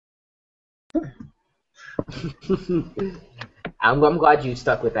I'm glad you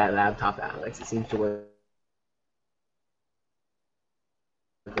stuck with that laptop, Alex. It seems to work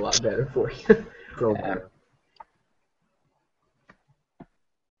a lot better for you. Pro Yeah. better.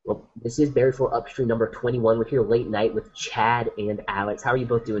 Well, this is Barry for Upstream number 21. We're here late night with Chad and Alex. How are you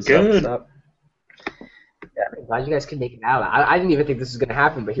both doing today? What's Good. up? I'm glad you guys could make it out. I didn't even think this was going to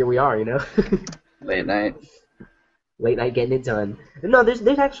happen, but here we are, you know? Late night. Late night getting it done. No, there's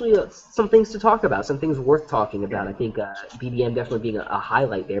actually some things to talk about, some things worth talking about. I think BBM definitely being a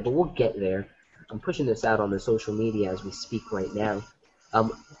highlight there, but we'll get there. I'm pushing this out on the social media as we speak right now.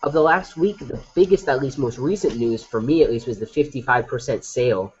 Of the last week, the biggest, at least most recent news, for me at least, was the 55%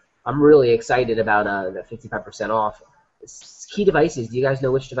 sale. I'm really excited about the 55% off. Key devices, do you guys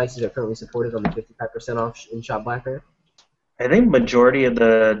know which devices are currently supported on the 55% off in Shop BlackBerry? I think majority of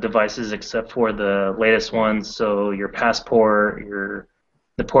the devices, except for the latest ones, so your Passport,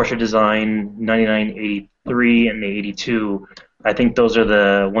 the Porsche Design 9983 and the 82, I think those are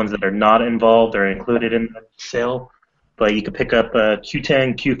the ones that are not involved or included in the sale. But you could pick up a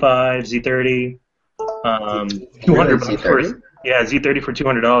Q10, Q5, Z30, Really, 200 bucks for Z30? Z30 for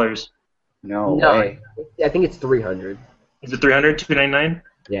 $200. No No, way. I think it's 300. Is it 300, 299?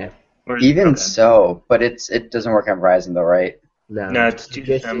 Yeah. Or is Even okay. so, but it doesn't work on Verizon though, right? No, it's just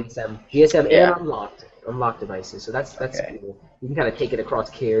GSM. GSM Yeah. and unlocked devices. So that's Okay. cool. You can kind of take it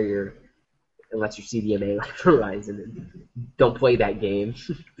across carrier unless you're CDMA like Verizon and don't play that game.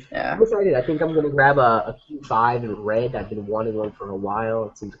 Yeah. I'm excited. I think I'm gonna grab a Q5 in red. I've been wanting one for a while.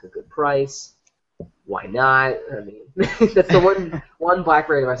 It seems like a good price. Why not? I mean, that's the one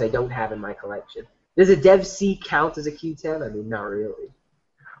BlackBerry device I don't have in my collection. Does a Dev C count as a Q10? I mean, not really.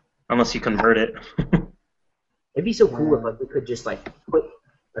 Unless you convert it. It'd be so cool if like we could just like put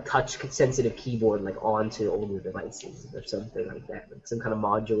a touch-sensitive keyboard like onto older devices or something like that, like some kind of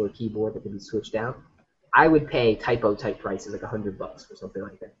modular keyboard that could be switched out. I would pay typo type prices like $100 for something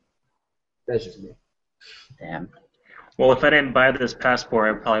like that. That's just me. Damn. Well, if I didn't buy this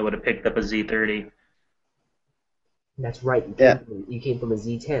Passport, I probably would have picked up a Z30. That's right. You came from a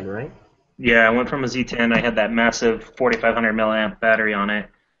Z10, right? Yeah, I went from a Z10. I had that massive 4,500 milliamp battery on it.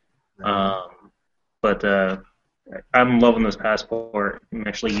 But I'm loving this Passport. I'm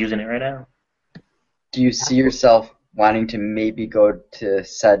actually using it right now. Do you see yourself wanting to maybe go to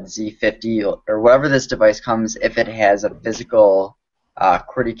said Z50 or wherever this device comes if it has a physical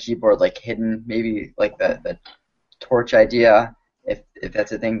QWERTY keyboard like hidden, maybe like the Torch idea? If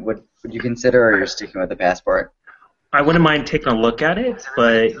that's a thing, would you consider, or you're sticking with the Passport? I wouldn't mind taking a look at it,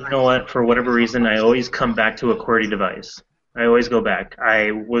 but you know what? For whatever reason, I always come back to a QWERTY device. I always go back.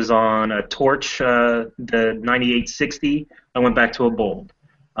 I was on a Torch, the 9860. I went back to a Bold.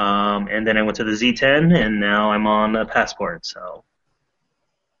 And then I went to the Z10, and now I'm on a Passport. So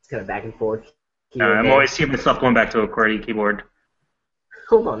It's kind of back and forth. I'm always seeing myself going back to a QWERTY keyboard.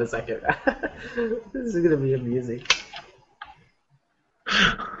 Hold on a second. This is gonna be amusing.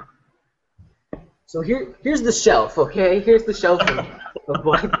 So here's the shelf, okay? Here's the shelf of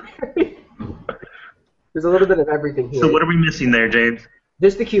BlackBerry. There's a little bit of everything here. So what are we missing there, James?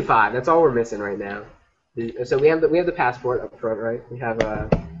 Just the Q5. That's all we're missing right now. So we have the Passport up front, right? We have the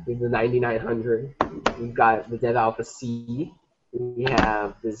 9900. We've got the Dev Alpha C. We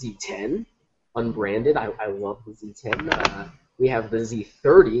have the Z10, unbranded. I love the Z10. We have the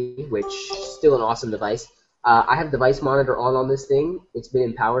Z30, which is still an awesome device. I have device monitor on this thing. It's been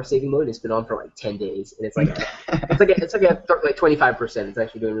in power saving mode. It's been on for like 10 days, and it's like 25%. It's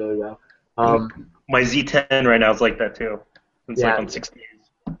actually doing really well. My Z10 right now is like that too. It's like on 60.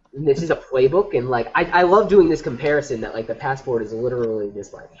 This is a playbook, and like I love doing this comparison that like the Passport is literally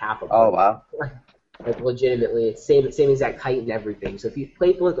just like half a. Oh wow. Like legitimately, it's same exact height and everything. So if you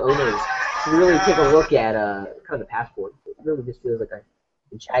playbook owners really take a look at kind of the Passport, it really just feels like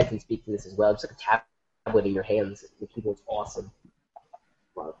and Chad can speak to this as well. It's like a tablet in your hands. The keyboard's awesome.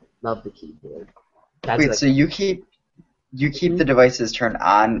 Love the keyboard. Wait, so you keep the devices turned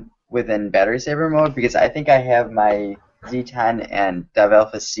on within battery saver mode? Because I think I have my Z10 and Dev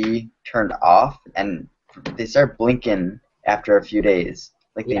Alpha C turned off, and they start blinking after a few days,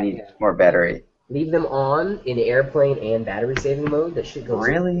 like they need more battery. Leave them on in airplane and battery saving mode. That should go.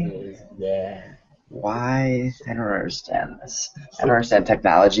 Really? Yeah. Why? I don't understand this. I don't understand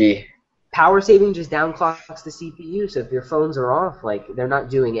technology. Power saving just downclocks the CPU, so if your phones are off, like they're not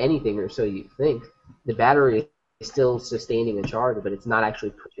doing anything, or so you think. The battery is still sustaining a charge, but it's not actually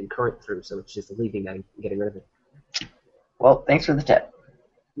pushing current through, so it's just leaving that and getting rid of it. Well, thanks for the tip.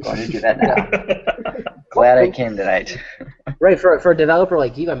 I'm going to do that now. Glad I came tonight. Right, for a developer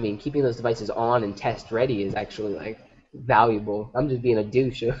like you, I mean, keeping those devices on and test ready is actually like valuable. I'm just being a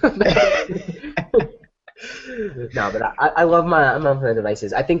douche. No, but I love my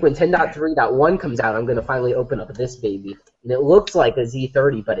devices. I think when 10.3.1 comes out, I'm gonna finally open up this baby, and it looks like a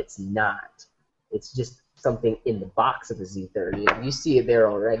Z30, but it's not. It's just something in the box of a Z30. You see it there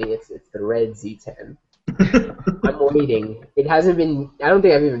already. It's the red Z10. I'm waiting. It hasn't been. I don't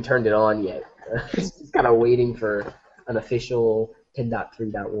think I've even turned it on yet. Just kind of waiting for an official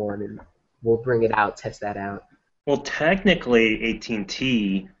 10.3.1, and we'll bring it out, test that out. Well, technically,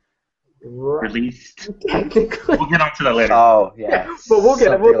 AT&T released. Technically. We'll get onto that later. Oh, yeah. But we'll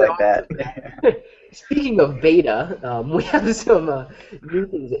get like that. Speaking of beta, we have some new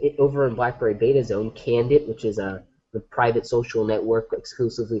things over in BlackBerry Beta Zone. Candid, which is the private social network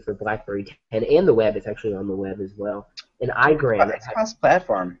exclusively for BlackBerry 10 and the web. It's actually on the web as well. And iGram. It's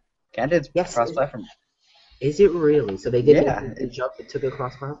cross-platform. Candid's cross-platform. Is it really? So they did it jump. It took it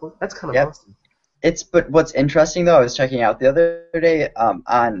cross-platform. That's kind of awesome. But what's interesting though, I was checking out the other day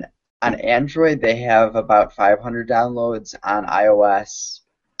on Android they have about 500 downloads. On iOS,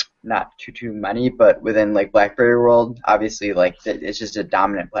 not too many, but within like BlackBerry world, obviously like it's just a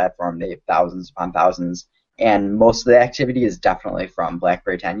dominant platform. They have thousands upon thousands, and most of the activity is definitely from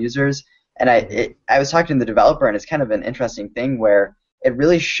BlackBerry 10 users. And I was talking to the developer, and it's kind of an interesting thing where it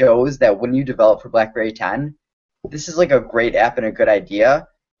really shows that when you develop for BlackBerry 10, this is like a great app and a good idea,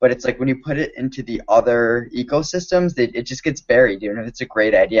 but it's like when you put it into the other ecosystems, it just gets buried, even if it's a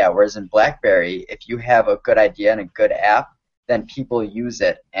great idea. Whereas in BlackBerry, if you have a good idea and a good app, then people use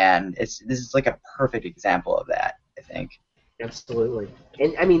it, and this is like a perfect example of that, I think. Absolutely.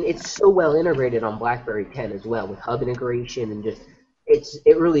 And I mean, it's so well integrated on BlackBerry 10 as well, with hub integration, and just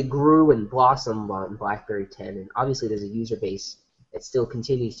it really grew and blossomed on BlackBerry 10, and obviously there's a user base that still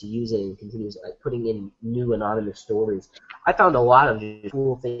continues to use it and continues putting in new anonymous stories. I found a lot of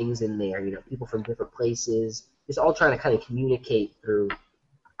cool things in there, people from different places, just all trying to kind of communicate through,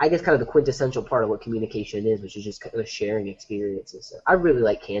 I guess, kind of the quintessential part of what communication is, which is just kind of sharing experiences. So I really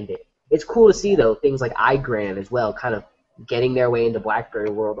like Candid. It's cool to see, though, things like iGram as well, kind of getting their way into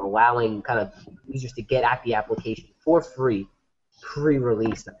BlackBerry world, allowing kind of users to get at the application for free,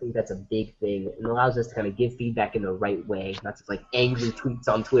 pre-released. I think that's a big thing. It allows us to kind of give feedback in the right way, not just like angry tweets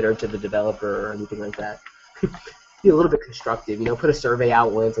on Twitter to the developer or anything like that. Be a little bit constructive, put a survey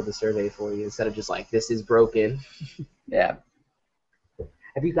out, we'll answer the survey for you instead of just like, this is broken. Yeah.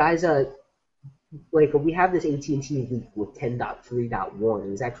 Have you guys, we have this AT&T week with 10.3.1.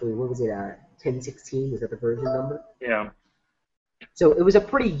 It was actually, what was it, 10.16? Was that the version number? Yeah. So it was a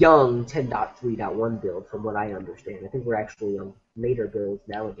pretty young 10.3.1 build from what I understand. I think we're actually on later builds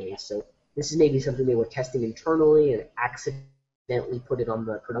nowadays. So this is maybe something they were testing internally and accidentally put it on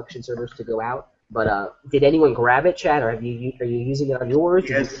the production servers to go out. But did anyone grab it, Chad, or are you using it on yours?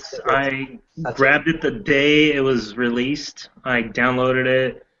 Yes, I grabbed it the day it was released. I downloaded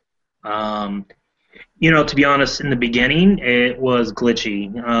it. To be honest, in the beginning, it was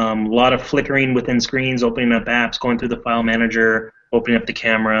glitchy. A lot of flickering within screens, opening up apps, going through the file manager, opening up the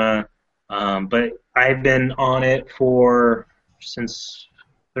camera. But I've been on it since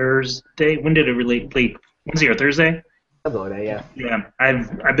Thursday. When did it release? Wednesday or Thursday? Yeah. Yeah,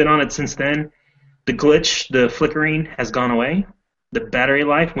 I've been on it since then. The glitch, the flickering, has gone away. The battery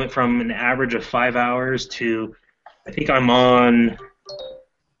life went from an average of 5 hours to, I think I'm on,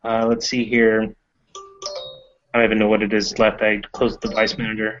 let's see here. I don't even know what it is left. I closed the device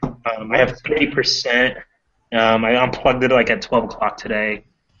manager. I have 30%. I unplugged it at 12 o'clock today.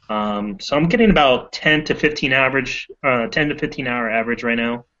 So I'm getting about 10 to 15 hour average right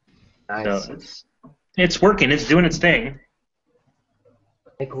now. Nice. So it's working. It's doing its thing.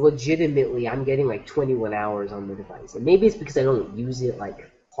 Legitimately, I'm getting 21 hours on the device. And maybe it's because I don't use it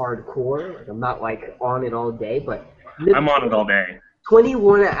hardcore. I'm not on it all day, but I'm on it all day.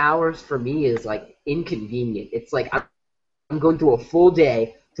 21 hours for me is inconvenient. It's I'm going through a full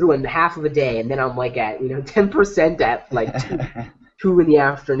day, through a half of a day, and then I'm at 10% at 2 in the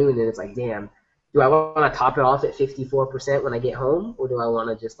afternoon, and it's damn, do I want to top it off at 54% when I get home, or do I want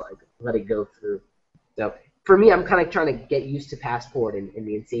to just let it go through? So for me, I'm kind of trying to get used to Passport and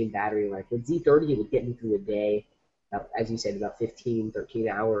the insane battery life. With Z30, it would get me through a day, as you said, about 15, 13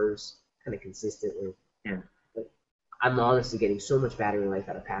 hours, kind of consistently. Yeah. But I'm honestly getting so much battery life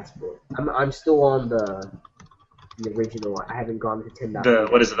out of Passport. I'm still on the original. I haven't gone to 10.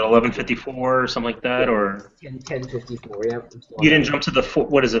 What is it, the 1154 or something like that, or 1054? Yeah. You didn't jump to the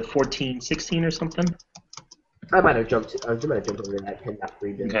 1416 or something? I might have jumped over to that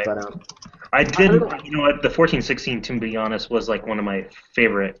 10.3 bit, okay. But I did. You know what? The 1416, to be honest, was one of my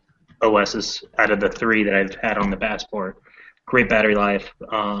favorite OSs out of the three that I've had on the Passport. Great battery life.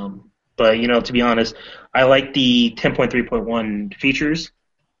 The But to be honest, I like the 10.3.1 features,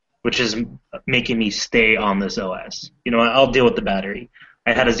 which is making me stay on this OS. I'll deal with the battery.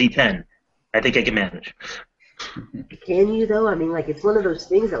 I had a Z10. I think I can manage. Can you though? I mean, like, it's one of those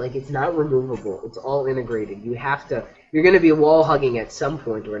things that, like, it's not removable. It's all integrated. You're going to be wall hugging at some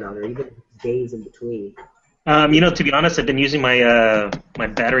point or another, even if it's days in between. To be honest, I've been using my my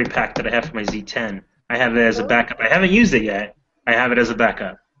battery pack that I have for my Z10. I have it as a backup. I haven't used it yet. I have it as a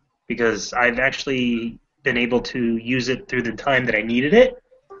backup because I've actually been able to use it through the time that I needed it,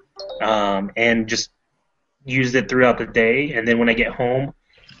 and just used it throughout the day. And then when I get home,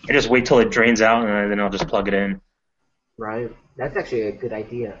 I just wait till it drains out, and then I'll just plug it in. Right. That's actually a good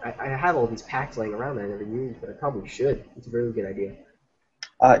idea. I have all these packs laying around that I never use, but I probably should. It's a really good idea.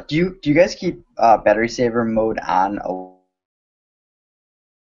 Do you guys keep battery saver mode on a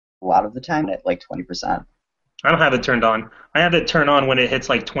lot of the time at like 20%? I don't have it turned on. I have it turned on when it hits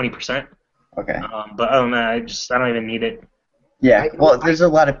like 20%. Okay. But other than that, I don't even need it. Yeah. Well, there's a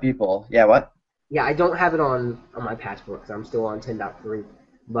lot of people. Yeah. What? Yeah, I don't have it on my Passport because I'm still on 10.3.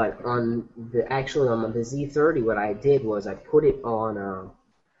 But on the Z30, what I did was I put it on,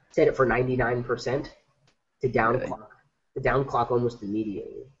 set it for 99% to downclock almost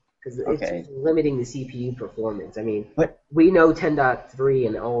immediately because it's limiting the CPU performance. I mean, we know 10.3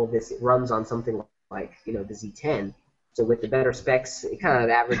 and all of this, it runs on something like the Z10. So with the better specs, it kind of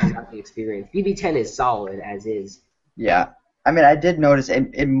averages out the experience. BB10 is solid as is. Yeah. I mean, I did notice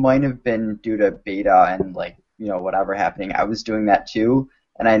it might have been due to beta and whatever happening. I was doing that too.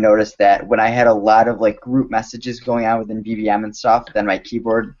 And I noticed that when I had a lot of like group messages going on within BBM and stuff, then my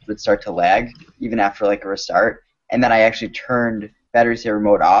keyboard would start to lag even after like a restart. And then I actually turned battery saver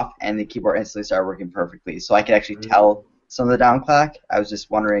mode off, and the keyboard instantly started working perfectly. So I could actually tell some of the downclock. I was just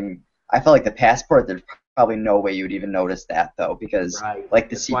wondering. I felt like the Passport, there's probably no way you would even notice that though, because like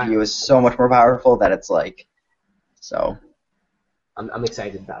the CPU is so much more powerful that it's like so. I'm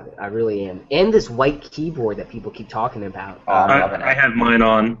excited about it. I really am. And this white keyboard that people keep talking about. I have mine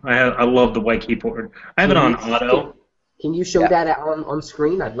on. I love the white keyboard. I have it on auto. Can you show that on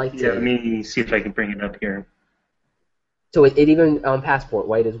screen? I'd like to. Yeah, let me see if I can bring it up here. So it even on Passport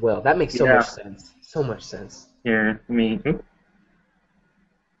white as well. That makes so much sense. So much sense. Here, let me.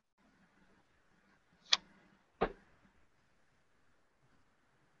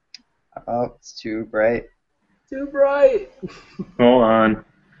 Oh, it's too bright. Too bright. Hold on. Let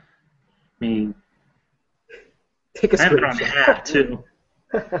me take a screenshot. I have it on half too.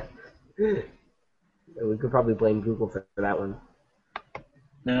 We could probably blame Google for that one.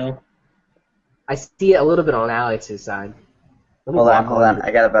 No. I see it a little bit on Alex's side. Hold on.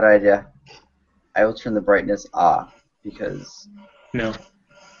 I got a better idea. I will turn the brightness off because. No.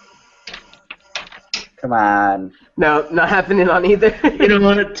 Come on. No, not happening on either. You know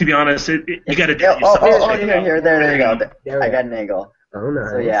what? To be honest, you got to do here. There you go. I got an angle. Oh,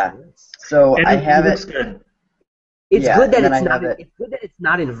 nice. So yeah. So I have it. Good. It's good that it's not. It's good that it's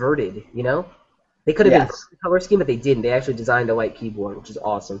not inverted. They could have inverted the color scheme, but they didn't. They actually designed a white keyboard, which is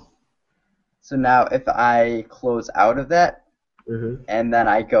awesome. So now, if I close out of that, and then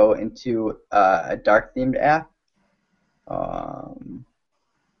I go into a dark themed app.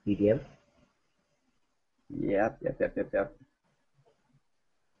 BBM. Yep.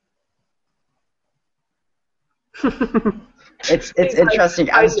 It's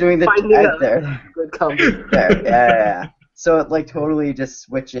interesting. I was doing the good combo. There, yeah. So it like totally just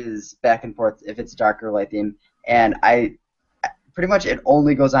switches back and forth if it's dark or light theme, and I pretty much it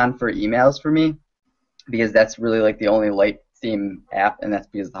only goes on for emails for me because that's really like the only light theme app, and that's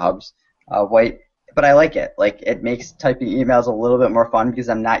because the hub's white. But I like it. Like it makes typing emails a little bit more fun because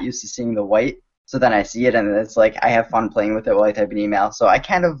I'm not used to seeing the white. So then I see it, and it's like I have fun playing with it while I type an email. So I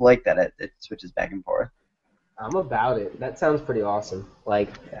kind of like that it switches back and forth. I'm about it. That sounds pretty awesome. Like,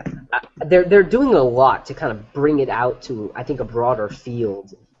 they're doing a lot to kind of bring it out to, I think, a broader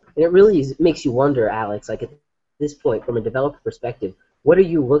field. And it really makes you wonder, Alex, like at this point, from a developer perspective, what are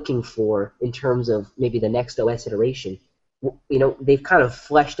you looking for in terms of maybe the next OS iteration? They've kind of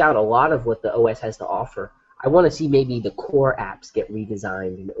fleshed out a lot of what the OS has to offer. I want to see maybe the core apps get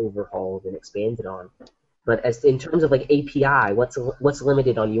redesigned and overhauled and expanded on. But as in terms of like API, what's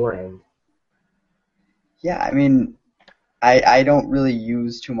limited on your end? Yeah, I mean, I don't really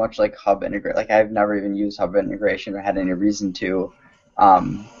use too much like hub integration. Like I've never even used hub integration or had any reason to.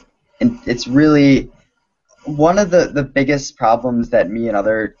 And it's really one of the biggest problems that me and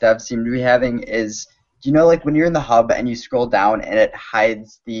other devs seem to be having is, like when you're in the hub and you scroll down and it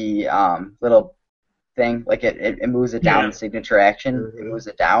hides the little thing, like it moves it down, signature action, it moves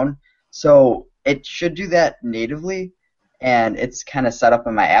it down. So it should do that natively, and it's kind of set up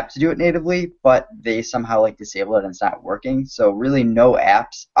in my app to do it natively, but they somehow like disable it and it's not working. So really no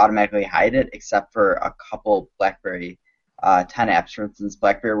apps automatically hide it except for a couple BlackBerry 10 apps. For instance,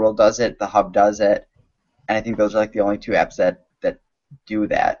 BlackBerry World does it, the Hub does it, and I think those are like the only two apps that do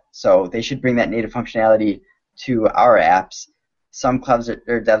that. So they should bring that native functionality to our apps. Some clubs or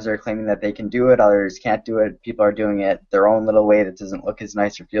devs are claiming that they can do it, others can't do it. People are doing it their own little way that doesn't look as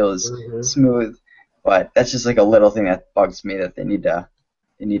nice or feel as smooth. But that's just like a little thing that bugs me that they need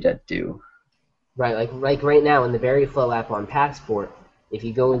to do. Right, like right now in the VeryFlow app on Passport, if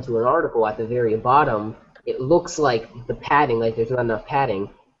you go into an article at the very bottom, it looks like the padding, like there's not enough padding,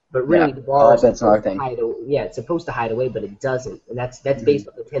 but really the bar is that's another thing. It's supposed to hide away, but it doesn't, and that's based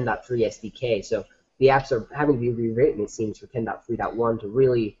on the 10.3 SDK. So the apps are having to be rewritten, it seems, for 10.3.1 to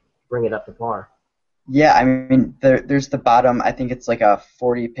really bring it up to par. Yeah, I mean, there's the bottom. I think it's like a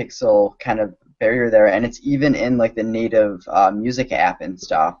 40 pixel kind of barrier there, and it's even in like the native music app and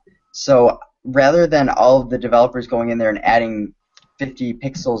stuff. So rather than all of the developers going in there and adding 50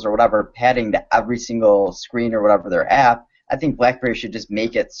 pixels or whatever padding to every single screen or whatever their app, I think BlackBerry should just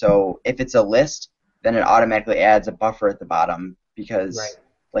make it so if it's a list, then it automatically adds a buffer at the bottom because,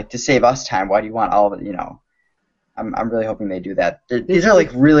 like, to save us time, why do you want all of it, you know? I'm really hoping they do that. These are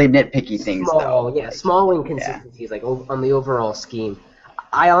like really nitpicky things, though. Yeah, small inconsistencies, like on the overall scheme.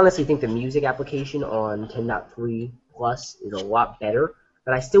 I honestly think the music application on 10.3 Plus is a lot better,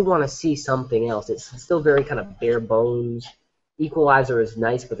 but I still want to see something else. It's still very kind of bare bones. Equalizer is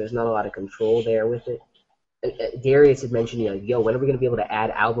nice, but there's not a lot of control there with it. Darius had mentioned, when are we going to be able to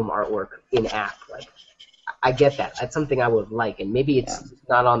add album artwork in app? Like, I get that. That's something I would like, and maybe it's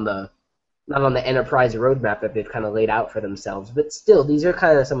not on the enterprise roadmap that they've kind of laid out for themselves. But still, these are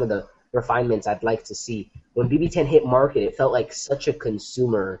kind of some of the refinements I'd like to see. When BB10 hit market, it felt like such a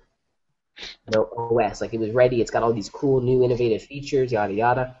consumer OS. Like, it was ready. It's got all these cool, new, innovative features, yada,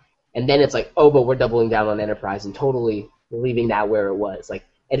 yada. And then it's like, but we're doubling down on enterprise and totally leaving that where it was. Like,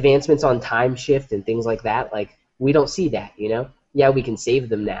 advancements on time shift and things like that, like, we don't see that, Yeah, we can save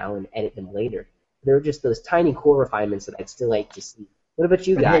them now and edit them later. There are just those tiny core refinements that I'd still like to see. What about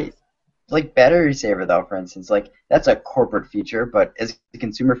you guys? Hey, like battery saver, though, for instance, like, that's a corporate feature, but it's a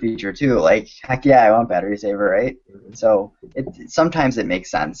consumer feature, too. Like, heck yeah, I want battery saver, right? So sometimes it makes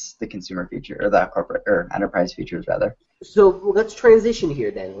sense, the consumer feature, or the corporate, or enterprise features, rather. So let's transition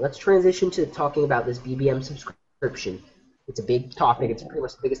here, then. Let's transition to talking about this BBM subscription. It's a big topic. It's pretty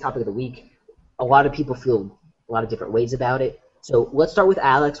much the biggest topic of the week. A lot of people feel a lot of different ways about it. So let's start with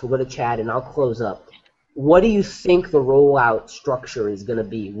Alex. We'll go to Chad, and I'll close up. What do you think the rollout structure is going to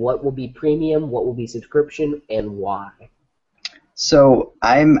be? What will be premium? What will be subscription? And why? So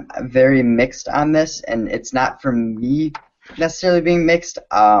I'm very mixed on this, and it's not for me necessarily being mixed.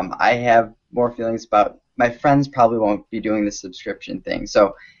 I have more feelings about my friends probably won't be doing the subscription thing.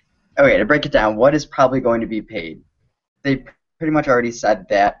 So, okay, to break it down, what is probably going to be paid? They pretty much already said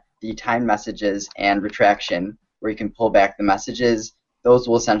that the timed messages and retraction, where you can pull back the messages, those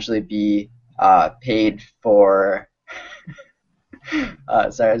will essentially be paid for.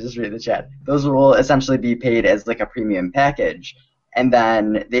 Sorry, I was just reading the chat. Those will essentially be paid as like a premium package, and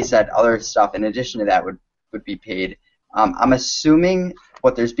then they said other stuff in addition to that would be paid. I'm assuming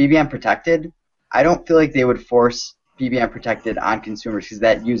there's BBM protected. I don't feel like they would force BBM protected on consumers because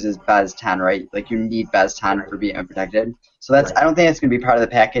that uses BES 10, right? Like, you need BES 10 for BBM protected. So that's I don't think that's going to be part of the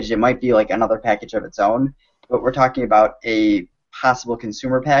package. It might be like another package of its own, but we're talking about a possible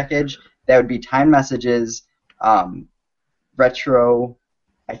consumer package that would be time messages, retro.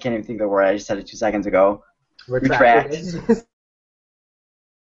 I can't even think of the word. I just said it 2 seconds ago. Retract.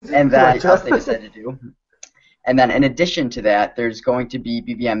 And then what else they decided to do. And then in addition to that, there's going to be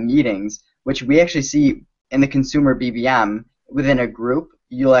BBM meetings, which we actually see in the consumer BBM within a group.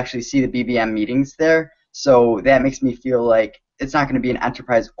 You'll actually see the BBM meetings there. So that makes me feel like it's not going to be an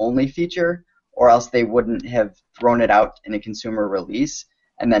enterprise-only feature, or else they wouldn't have thrown it out in a consumer release.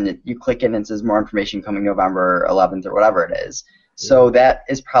 And then you click in and it says more information coming November 11th or whatever it is. So that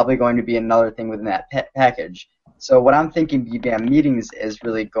is probably going to be another thing within that package. So what I'm thinking BBM meetings is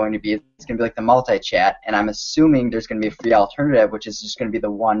really going to be, it's going to be like the multi-chat, and I'm assuming there's going to be a free alternative, which is just going to be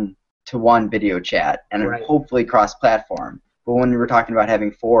the one-to-one video chat, and hopefully cross-platform. But when we're talking about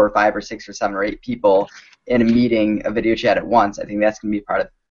having 4 or 5 or 6 or 7 or 8 people in a meeting, a video chat at once, I think that's going to be part of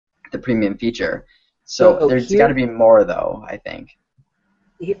the premium feature. So there's got to be more, though, I think.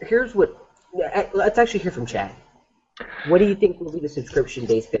 Here's what, let's actually hear from Chad. What do you think will be the subscription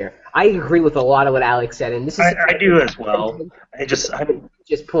base there? I agree with a lot of what Alex said, and this is I do as well. I'm just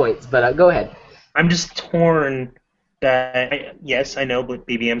points, but go ahead. I'm just torn that yes, I know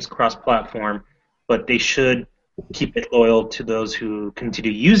BBM's cross-platform, but they should keep it loyal to those who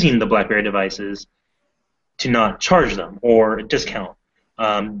continue using the BlackBerry devices to not charge them or discount.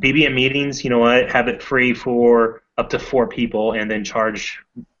 BBM meetings, you know what, have it free for up to 4 people and then charge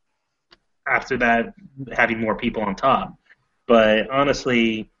after that, having more people on top. But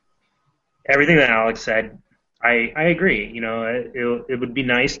honestly, everything that Alex said, I agree. You know, it would be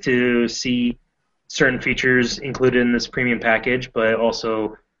nice to see certain features included in this premium package, but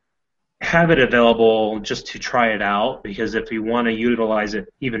also have it available just to try it out, because if you want to utilize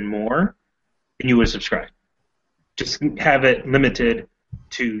it even more, then you would subscribe. Just have it limited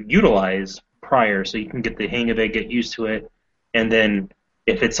to utilize prior so you can get the hang of it, get used to it, and then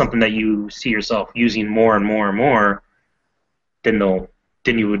if it's something that you see yourself using more and more and more, then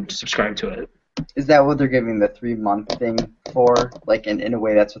you would subscribe to it. Is that what they're giving the 3-month thing for? Like, in a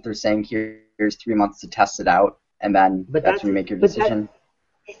way, that's what they're saying here. Here's 3 months to test it out, and then that's when you make your decision.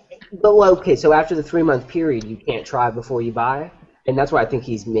 Well, okay, so after the 3-month period, you can't try before you buy, and that's what I think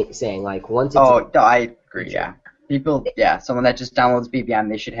he's saying. Like, once it's no, I agree. Yeah, people, someone that just downloads BBM,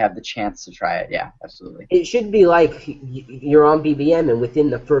 they should have the chance to try it. Yeah, absolutely. It should be like you're on BBM, and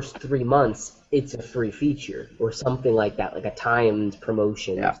within the first 3 months, it's a free feature or something like that, like a timed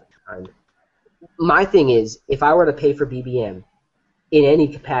promotion. Yeah. My thing is, if I were to pay for BBM in any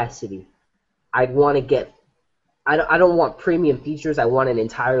capacity, I'd want to get. I don't want premium features. I want an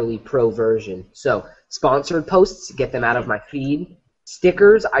entirely pro version. So sponsored posts, get them out of my feed.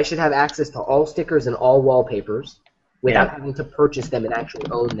 Stickers, I should have access to all stickers and all wallpapers without having to purchase them and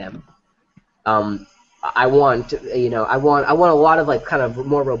actually own them. I want a lot of like kind of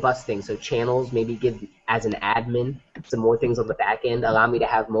more robust things. So channels, maybe give as an admin some more things on the back end. Allow me to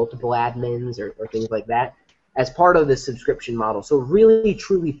have multiple admins or things like that as part of this subscription model. So really,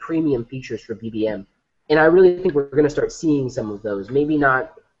 truly premium features for BBM. And I really think we're going to start seeing some of those. Maybe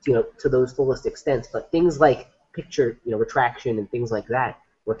not, to those fullest extents, but things like picture, retraction and things like that,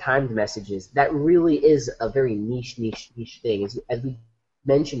 or timed messages. That really is a very niche thing. As we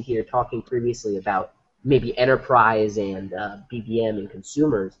mentioned here, talking previously about maybe enterprise and BBM and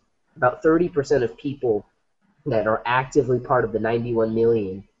consumers, about 30% of people that are actively part of the 91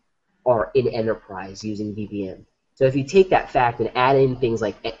 million are in enterprise using BBM. So if you take that fact and add in things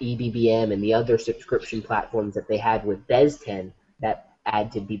like eBBM and the other subscription platforms that they had with BES10 that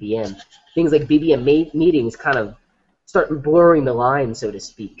add to BBM, things like BBM meetings kind of start blurring the line, so to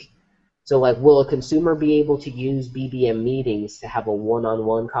speak. So like, will a consumer be able to use BBM meetings to have a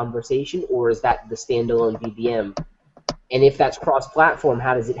one-on-one conversation, or is that the standalone BBM? And if that's cross-platform,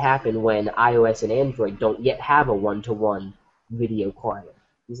 how does it happen when iOS and Android don't yet have a one-to-one video client?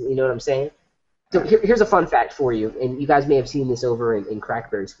 You know what I'm saying? So here's a fun fact for you, and you guys may have seen this over in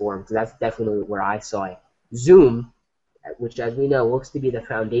Crackberry's forum, because that's definitely where I saw it. Zoom, which as we know looks to be the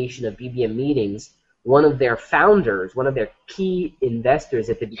foundation of BBM meetings, one of their founders, one of their key investors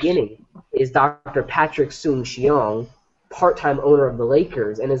at the beginning, is Dr. Patrick Soon-Shiong, part-time owner of the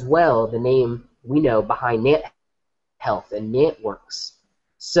Lakers, and as well the name we know behind Nant Health and NantWorks.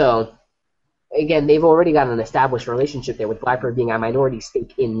 So again, they've already got an established relationship there, with BlackBerry being a minority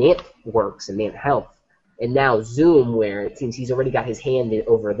stake in NantWorks and Nant Health. And now Zoom, where it seems he's already got his hand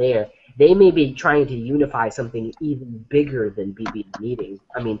over there, they may be trying to unify something even bigger than BBM meetings.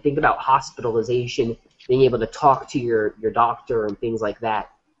 I mean, think about hospitalization, being able to talk to your doctor and things like that.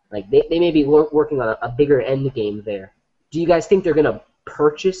 Like, they may be working on a bigger end game there. Do you guys think they're going to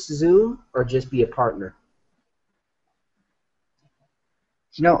purchase Zoom or just be a partner?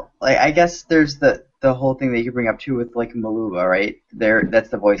 Like, I guess there's the whole thing that you could bring up too with like Maluba, right? That's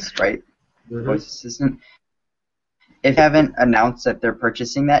the voice, right? Mm-hmm. Voice assistant. If they haven't announced that they're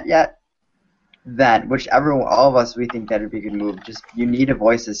purchasing that yet, then all of us, we think that would be a good move. Just, you need a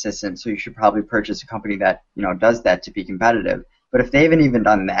voice assistant, so you should probably purchase a company that does that to be competitive. But if they haven't even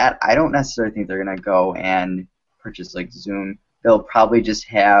done that, I don't necessarily think they're gonna go and purchase like Zoom. They'll probably just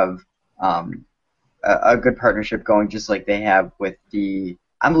have a good partnership going, just like they have with the.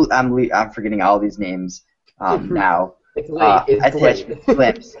 I'm forgetting all these names now. Glimpse.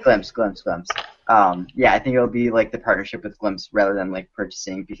 I think it'll be like the partnership with Glimpse rather than like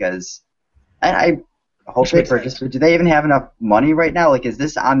purchasing, because I hope they purchase. But do they even have enough money right now? Like, is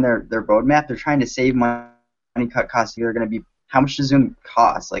this on their roadmap? They're trying to save money, cut costs. They're going to be, how much does Zoom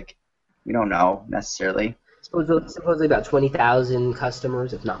cost? Like, we don't know necessarily. Supposedly about 20,000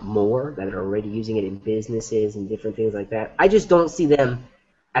 customers, if not more, that are already using it in businesses and different things like that. I just don't see them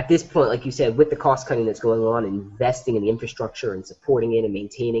at this point, like you said, with the cost cutting that's going on, investing in the infrastructure and supporting it and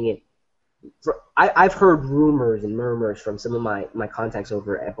maintaining it. I've heard rumors and murmurs from some of my contacts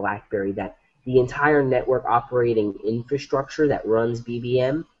over at BlackBerry that the entire network operating infrastructure that runs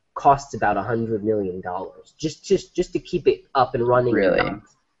BBM costs about $100 million just to keep it up and running. Really?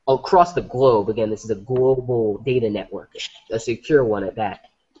 Across the globe. Again, this is a global data network, a secure one at that.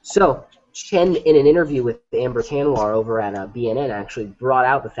 So Chen, in an interview with Amber Tanwar over at BNN, actually brought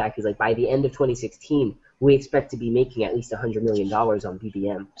out the fact is like by the end of 2016, we expect to be making at least $100 million on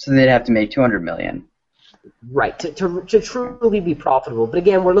BBM. So they'd have to make $200 million. Right, to truly be profitable. But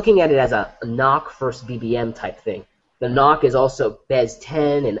again, we're looking at it as a NOC versus BBM type thing. The NOC is also BES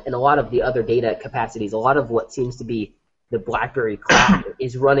 10 and a lot of the other data capacities. A lot of what seems to be the BlackBerry cloud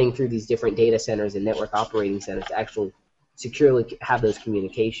is running through these different data centers and network operating centers to actually securely have those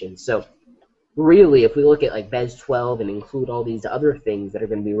communications. So really, if we look at like BES 12 and include all these other things that are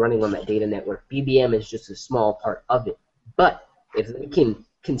going to be running on that data network, BBM is just a small part of it. But if we can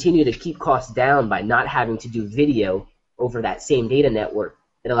continue to keep costs down by not having to do video over that same data network,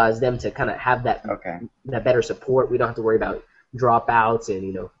 it allows them to kind of have that that better support. We don't have to worry about dropouts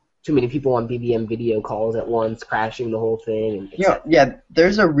and too many people on BBM video calls at once, crashing the whole thing. Yeah,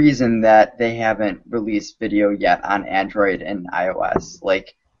 there's a reason that they haven't released video yet on Android and iOS.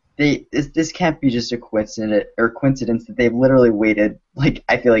 Like, this can't be just a coincidence that they've literally waited. Like,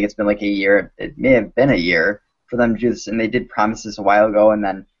 I feel like it's been like a year. It may have been a year for them to do this, and they did promise this a while ago. And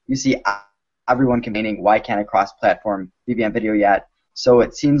then you see everyone complaining, why can't I cross-platform BBM video yet? So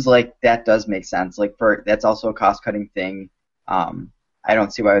it seems like that does make sense. Like, that's also a cost-cutting thing. I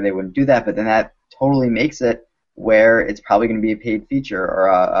don't see why they wouldn't do that, but then that totally makes it where it's probably going to be a paid feature or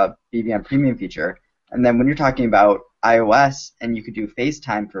a BBM premium feature. And then when you're talking about iOS and you could do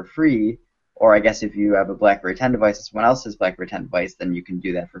FaceTime for free, or I guess if you have a BlackBerry 10 device and someone else's BlackBerry 10 device, then you can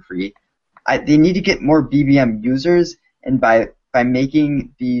do that for free. They need to get more BBM users, and by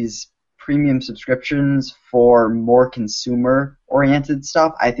making these premium subscriptions for more consumer-oriented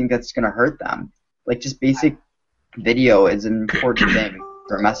stuff, I think that's going to hurt them. Like, just basic video is an important thing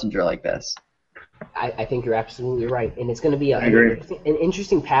for a messenger like this. I think you're absolutely right, and it's going to be an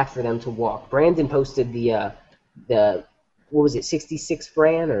interesting path for them to walk. Brandon posted the what was it, 66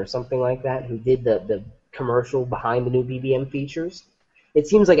 brand or something like that, who did the commercial behind the new BBM features. It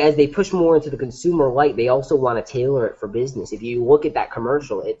seems like as they push more into the consumer light, they also want to tailor it for business. If you look at that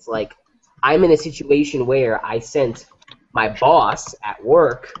commercial, it's like I'm in a situation where I sent my boss at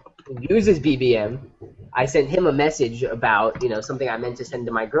work who uses BBM. I sent him a message about something I meant to send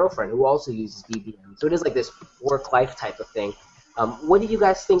to my girlfriend who also uses BBM. So it is like this work-life type of thing. What do you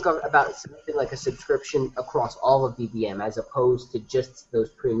guys think about something like a subscription across all of BBM as opposed to just those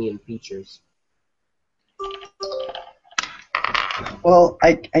premium features? Well,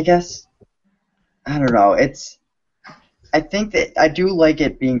 I guess, I don't know. I think that I do like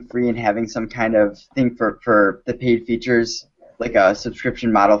it being free and having some kind of thing for the paid features, like a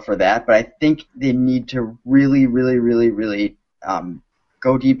subscription model for that. But I think they need to really, really, really, really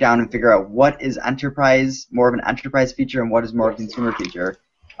go deep down and figure out what is enterprise, more of an enterprise feature, and what is more of a consumer feature.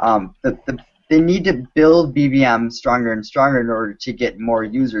 They need to build BBM stronger and stronger in order to get more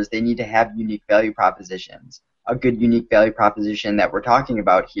users. They need to have unique value propositions. A good unique value proposition that we're talking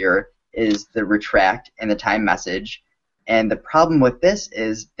about here is the retract and the time message. And the problem with this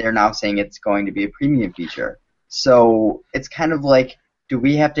is they're now saying it's going to be a premium feature. So it's kind of like, do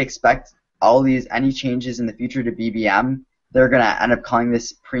we have to expect any changes in the future to BBM? They're going to end up calling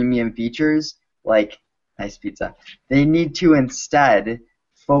this premium features, like nice pizza. They need to instead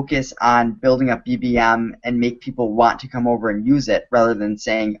focus on building up BBM and make people want to come over and use it rather than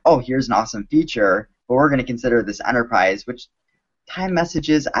saying, oh, here's an awesome feature, but we're going to consider this enterprise, which time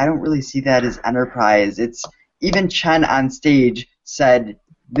messages, I don't really see that as enterprise. It's even Chen on stage said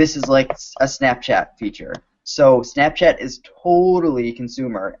this is like a Snapchat feature. So Snapchat is totally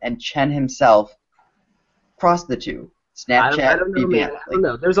consumer, and Chen himself crossed the two. Snapchat, I don't know, BBM. man. I don't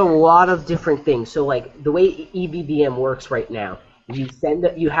know. There's a lot of different things. So like the way eBBM works right now,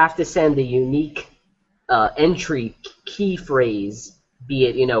 you have to send a unique entry key phrase, be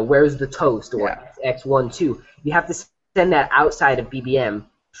it where's the toast or X12. You have to send that outside of BBM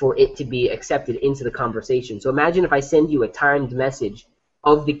for it to be accepted into the conversation. So imagine if I send you a timed message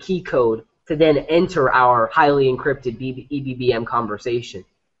of the key code to then enter our highly encrypted eBBM conversation,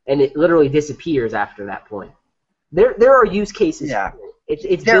 and it literally disappears after that point. There are use cases. Yeah.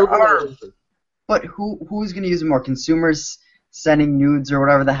 It's there building are, that. but who's going to use it more? Consumers sending nudes or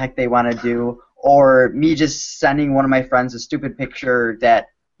whatever the heck they want to do, or me just sending one of my friends a stupid picture that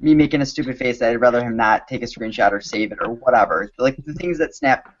me making a stupid face that I'd rather him not take a screenshot or save it or whatever. Like the things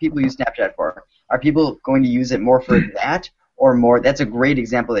that people use Snapchat for. Are people going to use it more for that or more? That's a great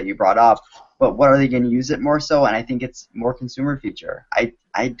example that you brought up. But what are they going to use it more so? And I think it's more consumer feature.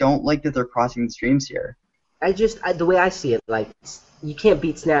 I don't like that they're crossing the streams here. the way I see it, like you can't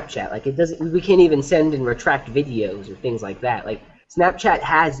beat Snapchat. Like it doesn't. We can't even send and retract videos or things like that. Like Snapchat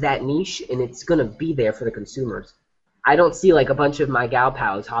has that niche, and it's gonna be there for the consumers. I don't see like a bunch of my gal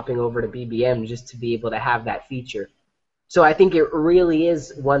pals hopping over to BBM just to be able to have that feature. So I think it really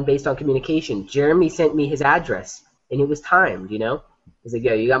is one based on communication. Jeremy sent me his address, and it was timed. He's like,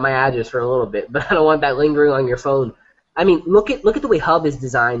 "Yo, you got my address for a little bit, but I don't want that lingering on your phone." I mean, look at the way Hub is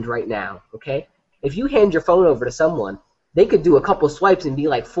designed right now. Okay, if you hand your phone over to someone, they could do a couple swipes and be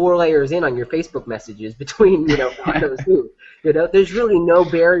like 4 layers in on your Facebook messages between God knows who. There's really no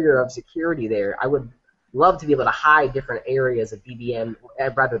barrier of security there. I would love to be able to hide different areas of BBM,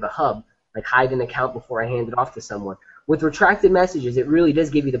 rather the Hub, like hide an account before I hand it off to someone. With retracted messages, it really does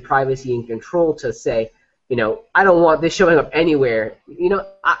give you the privacy and control to say, I don't want this showing up anywhere.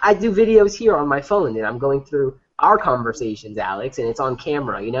 I do videos here on my phone, and I'm going through our conversations, Alex, and it's on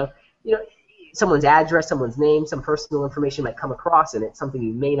camera. Someone's address, someone's name, some personal information might come across, and it's something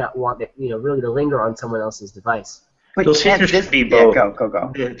you may not want that really to linger on someone else's device. But Those features should be both. Yeah,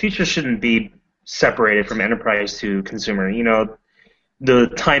 go. The features shouldn't be separated from enterprise to consumer. The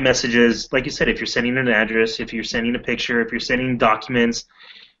time messages, like you said, if you're sending an address, if you're sending a picture, if you're sending documents,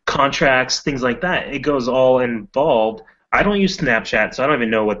 contracts, things like that, it goes all involved. I don't use Snapchat, so I don't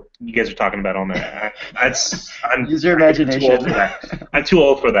even know what you guys are talking about on that. Use your imagination. I'm too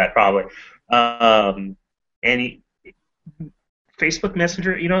old for that, probably. Facebook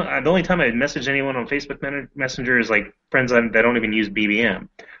Messenger, the only time I message anyone on Facebook Messenger is like friends that don't even use BBM.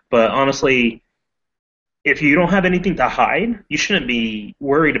 But honestly, if you don't have anything to hide, you shouldn't be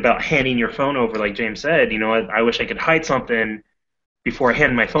worried about handing your phone over, like James said. I wish I could hide something before I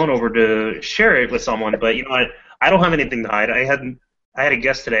hand my phone over to share it with someone. But I don't have anything to hide. I had a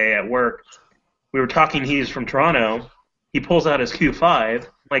guest today at work. We were talking. He's from Toronto. He pulls out his Q5.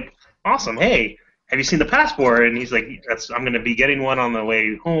 Like, awesome. Hey, have you seen the passport? And he's like, I'm going to be getting one on the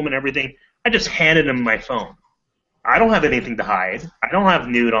way home and everything. I just handed him my phone. I don't have anything to hide. I don't have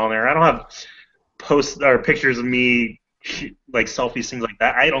nude on there. I don't have posts or pictures of me, like selfies, things like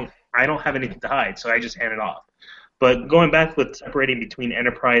that. I don't have anything to hide, so I just hand it off. But going back with separating between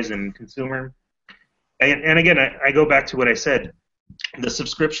enterprise and consumer, and again, I go back to what I said. The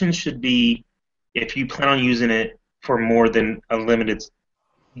subscription should be if you plan on using it for more than a limited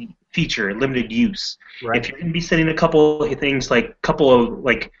feature, limited use. Right. If you're going to be sending a couple of things, like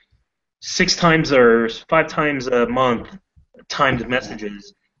 6 times or 5 times a month timed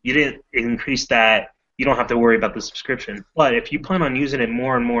messages, you didn't increase that. You don't have to worry about the subscription. But if you plan on using it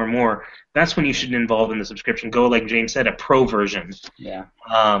more and more and more, that's when you should involve in the subscription. Go, like James said, a pro version. Yeah.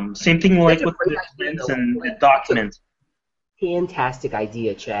 Same thing like with the documents and the documents. Fantastic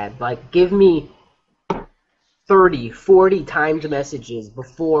idea, Chad. Like, give me 30, 40 timed messages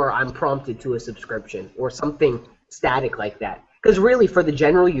before I'm prompted to a subscription or something static like that. Because really, for the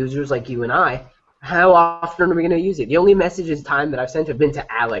general users like you and I, how often are we going to use it? The only messages time that I've sent have been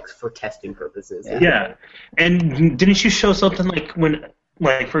to Alex for testing purposes. Yeah. And didn't you show something like when,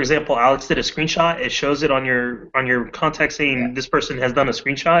 like for example, Alex did a screenshot? It shows it on your contact saying this person has done a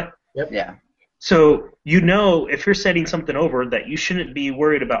screenshot. Yep. Yeah. So if you're setting something over that you shouldn't be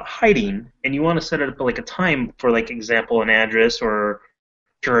worried about hiding, and you want to set it up like a time for, like example, an address or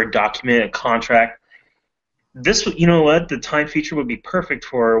a document, a contract. This, the time feature would be perfect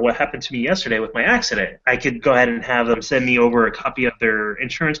for what happened to me yesterday with my accident. I could go ahead and have them send me over a copy of their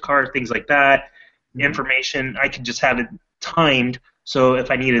insurance card, things like that, information. I could just have it timed, so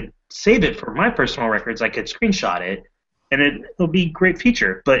if I need to save it for my personal records, I could screenshot it, and it'll be a great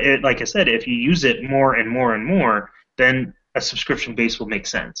feature. But like I said, if you use it more and more and more, then a subscription base will make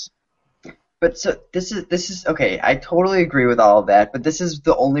sense. But so this is okay. I totally agree with all of that, but this is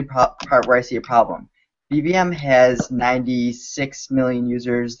the only part where I see a problem. BBM has 96 million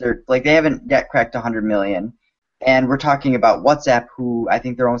users. They haven't yet cracked 100 million, and we're talking about WhatsApp, who I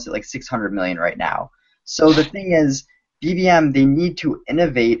think they're almost at like 600 million right now. So the thing is, BBM, they need to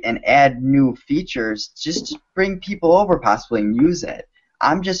innovate and add new features just to bring people over possibly and use it.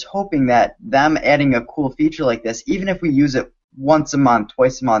 I'm just hoping that them adding a cool feature like this, even if we use it once a month,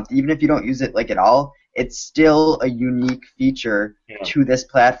 twice a month, even if you don't use it like at all, it's still a unique feature to this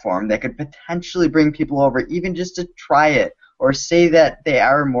platform that could potentially bring people over even just to try it, or say that they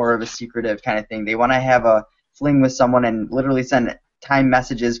are more of a secretive kind of thing. They want to have a fling with someone and literally send time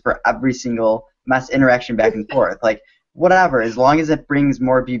messages for every single interaction back and forth. Like, whatever, as long as it brings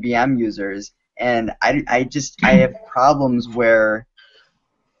more BBM users. And I have problems where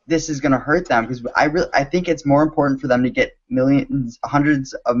this is going to hurt them, because I think it's more important for them to get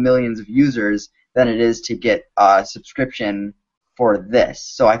hundreds of millions of users than it is to get a subscription for this.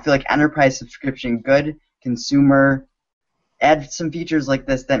 So I feel like enterprise subscription good, consumer. Add some features like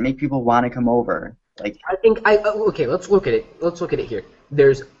this that make people want to come over. Like, I think okay. Let's look at it. Let's look at it here.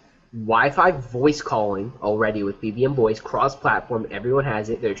 There's Wi-Fi voice calling already with BBM Voice, cross-platform. Everyone has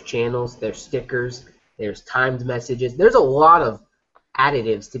it. There's channels. There's stickers. There's timed messages. There's a lot of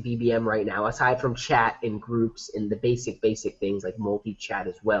additives to BBM right now, aside from chat and groups and the basic things like multi-chat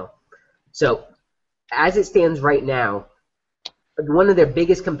as well. So, as it stands right now, one of their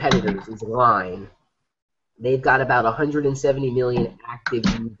biggest competitors is Line. They've got about 170 million active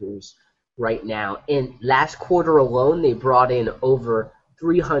users right now. And last quarter alone, they brought in over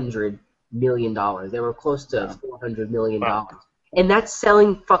 $300 million. They were close to $400 million. And that's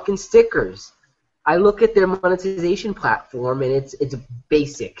selling fucking stickers. I look at their monetization platform, and it's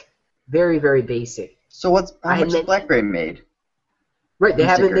basic. Very, very basic. So how much has BlackBerry made? Right, they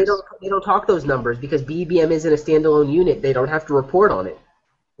don't talk those numbers because BBM isn't a standalone unit. They don't have to report on it.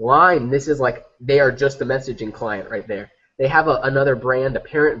 Line, this is like they are just a messaging client right there. They have another brand, a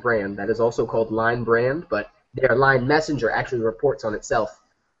parent brand that is also called Line Brand, but their Line Messenger actually reports on itself.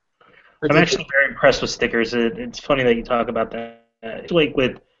 I'm actually very impressed with stickers. It's funny that you talk about that. Like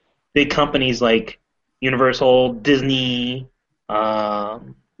with big companies like Universal, Disney,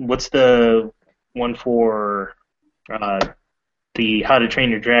 what's the one for the How to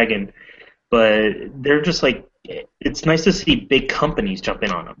Train Your Dragon? But they're just like, it's nice to see big companies jump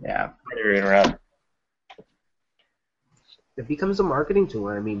in on them. Yeah. Whether in or out. It becomes a marketing tool.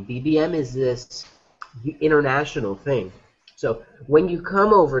 I mean, BBM is this international thing. So when you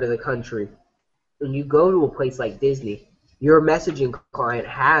come over to the country, when you go to a place like Disney, your messaging client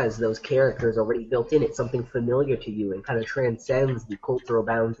has those characters already built in it, something familiar to you and kind of transcends the cultural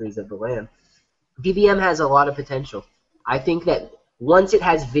boundaries of the land. BBM has a lot of potential. I think that once it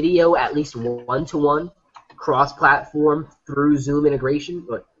has video at least one-to-one, cross-platform through Zoom integration,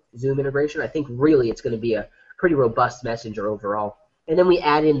 I think really it's going to be a pretty robust messenger overall. And then we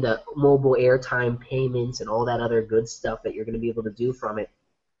add in the mobile airtime payments and all that other good stuff that you're going to be able to do from it.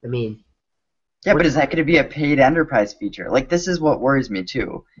 I mean... Yeah, but is that going to be a paid enterprise feature? Like, this is what worries me,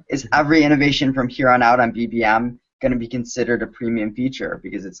 too. Is every innovation from here on out on BBM going to be considered a premium feature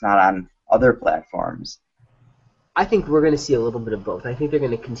because it's not on other platforms? I think we're going to see a little bit of both. I think they're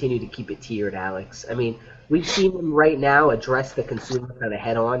going to continue to keep it tiered, Alex. I mean, we've seen them right now address the consumer kind of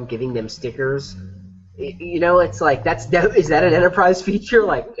head-on, giving them stickers. You know, it's like, is that an enterprise feature?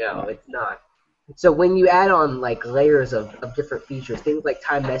 Like, no, it's not. So when you add on like layers of different features, things like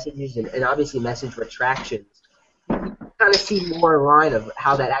time messages and obviously message retractions, you kind of see more in line of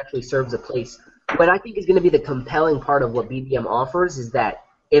how that actually serves a place. What I think is going to be the compelling part of what BBM offers is that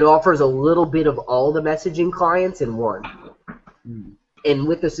it offers a little bit of all the messaging clients in one. And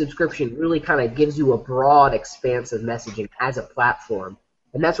with the subscription, really kind of gives you a broad expanse of messaging as a platform.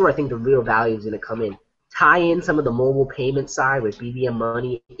 And that's where I think the real value is going to come in. Tie in some of the mobile payment side with BBM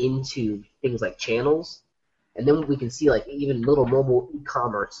Money into things like channels, and then we can see like even little mobile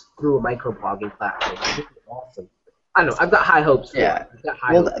e-commerce through a microblogging platform. This is awesome. I don't know. I've got high hopes for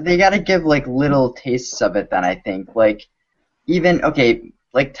it. They got to give like little tastes of it then, I think. Like even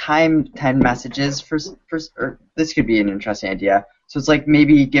like timed messages or this could be an interesting idea. So it's like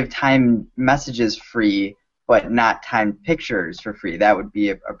maybe give timed messages free, but not timed pictures for free. That would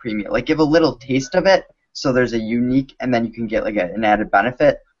be a premium. Like give a little taste of it. So there's a unique, and then you can get like an added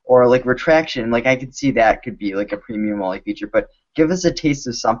benefit, or like retraction. Like I could see that could be like a premium only feature, but give us a taste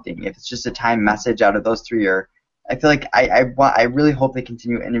of something. If it's just a time message out of those three, or I feel like I really hope they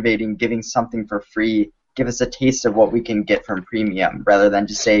continue innovating, giving something for free. Give us a taste of what we can get from premium, rather than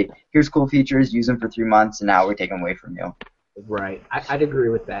just say, here's cool features, use them for 3 months, and now we take them away from you. Right. I'd agree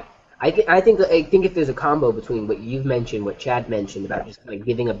with that. I think if there's a combo between what you've mentioned, what Chad mentioned about just like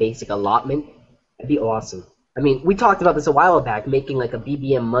giving a basic allotment. That'd be awesome. I mean, we talked about this a while back, making like a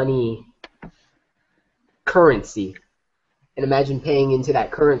BBM Money currency, and imagine paying into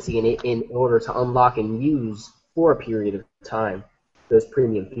that currency in order to unlock and use for a period of time those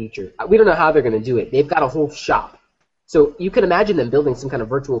premium features. We don't know how they're going to do it. They've got a whole shop, so you can imagine them building some kind of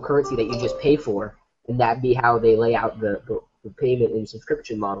virtual currency that you just pay for, and that be how they lay out the payment and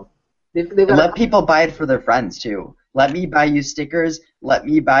subscription model. And let people buy it for their friends too. Let me buy you stickers. Let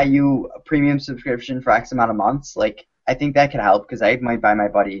me buy you a premium subscription for X amount of months. Like, I think that could help because I might buy my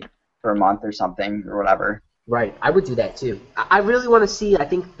buddy for a month or something or whatever. Right. I would do that too. I really want to see, I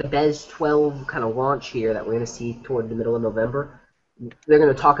think, the BES 12 kind of launch here that we're going to see toward the middle of November. They're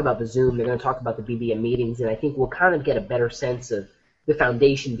going to talk about the Zoom. They're going to talk about the BBM meetings, and I think we'll kind of get a better sense of the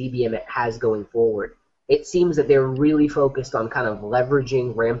foundation BBM has going forward. It seems that they're really focused on kind of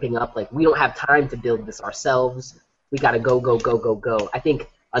leveraging, ramping up. Like, we don't have time to build this ourselves. We got to go, go, go, go, go. I think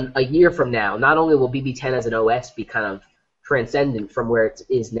a year from now, not only will BB10 as an OS be kind of transcendent from where it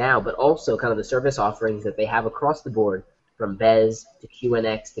is now, but also kind of the service offerings that they have across the board, from Bez to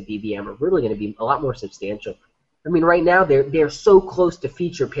QNX to BBM, are really going to be a lot more substantial. I mean, right now they're so close to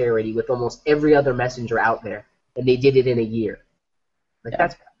feature parity with almost every other messenger out there, and they did it in a year. Like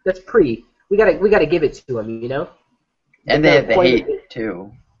that's pretty. We gotta give it to them, you know. And they have the hate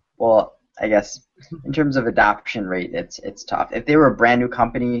too. Well, I guess in terms of adoption rate, it's tough. If they were a brand new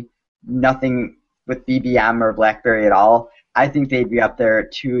company, nothing with BBM or BlackBerry at all, I think they'd be up there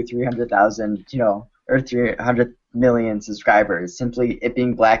at 300,000, or 300 million subscribers. Simply it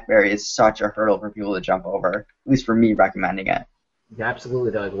being BlackBerry is such a hurdle for people to jump over. At least for me recommending it.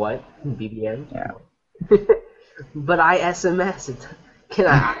 Absolutely, they're like, what? BBM? Yeah. But I SMS. Can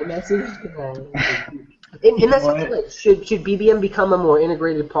I iMessage? And that's like, should BBM become a more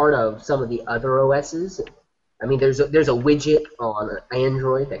integrated part of some of the other OSs? I mean, there's a widget on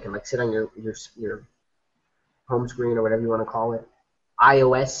Android that can like sit on your home screen or whatever you want to call it.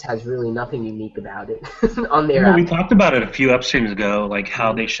 iOS has really nothing unique about it on their app. We talked about it a few upstreams ago, like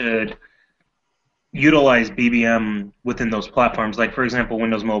how they should utilize BBM within those platforms. Like, for example,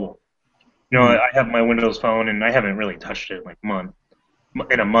 Windows Mobile. I have my Windows Phone, and I haven't really touched it in like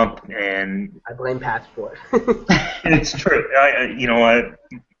a month, and I blame Passport. It's true.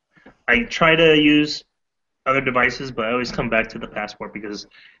 I try to use other devices, but I always come back to the Passport because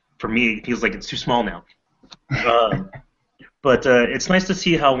for me it feels like it's too small now. But it's nice to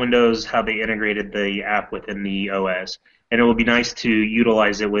see how they integrated the app within the OS, and it will be nice to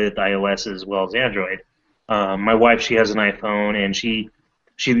utilize it with iOS as well as Android. My wife, she has an iPhone, and she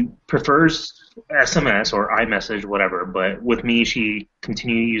prefers SMS or iMessage, whatever, but with me, she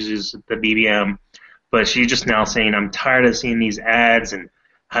uses the BBM, but she's just now saying, I'm tired of seeing these ads, and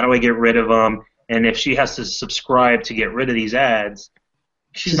how do I get rid of them? And if she has to subscribe to get rid of these ads,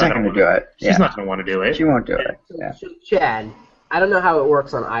 she's not going to do it. She's not going to want to do it. She won't do it. Yeah. So, Chad, I don't know how it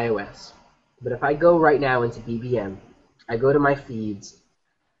works on iOS, but if I go right now into BBM, I go to my feeds,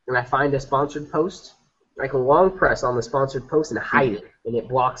 and I find a sponsored post, I can long press on the sponsored post and hide it, and it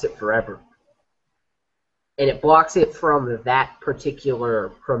blocks it forever. And it blocks it from that particular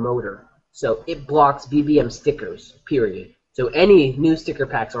promoter. So it blocks BBM stickers, period. So any new sticker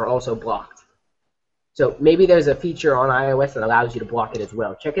packs are also blocked. So maybe there's a feature on iOS that allows you to block it as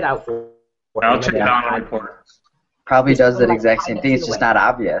well. Check it out. I'll check it out on the report. Probably does that exact same thing. It's just not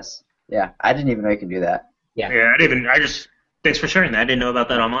obvious. Yeah, I didn't even know you can do that. Yeah, thanks for sharing that. I didn't know about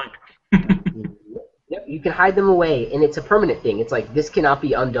that online. Yep, you can hide them away, and it's a permanent thing. It's like, this cannot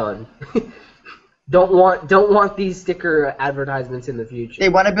be undone. Don't want these sticker advertisements in the future. They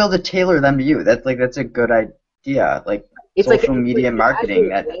want to be able to tailor them to you. That's a good idea. Like it's social media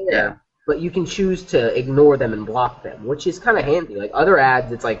marketing. But you can choose to ignore them and block them, which is kind of handy. Like other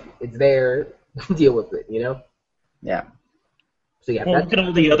ads, it's like it's there, deal with it, Yeah. So yeah. Well, look at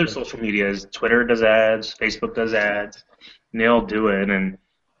all the other social medias. Twitter does ads, Facebook does ads, and they all do it. And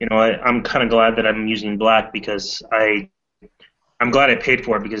I'm kind of glad that I'm using Black because I'm glad I paid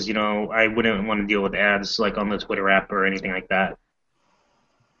for it because, I wouldn't want to deal with ads like on the Twitter app or anything like that.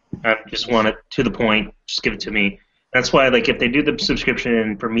 I just want it to the point. Just give it to me. That's why, like, if they do the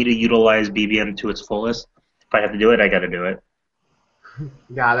subscription, for me to utilize BBM to its fullest, if I have to do it, I got to do it.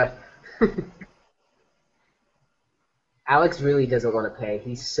 Got it. Alex really doesn't want to pay.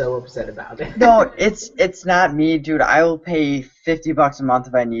 He's so upset about it. No, it's not me, dude. I will pay $50 a month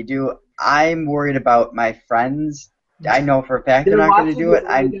if I need to. I'm worried about my friends. I know for a fact they're not going to do it.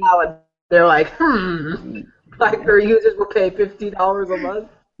 They're like, BlackBerry users will pay $50 a month.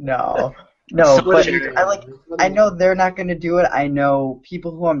 No, but I know they're not going to do it. I know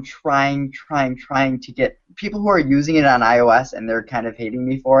people who I'm trying to get, people who are using it on iOS and they're kind of hating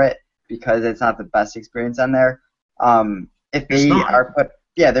me for it because it's not the best experience on there. If they are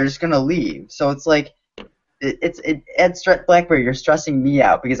they're just going to leave. So it's like, BlackBerry, you're stressing me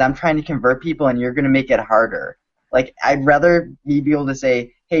out because I'm trying to convert people and you're going to make it harder. Like, I'd rather me be able to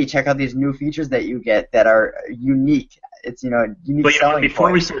say, hey, check out these new features that you get that are unique. It's, unique selling before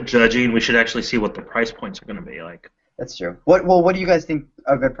point. we start judging, we should actually see what the price points are going to be like. That's true. What do you guys think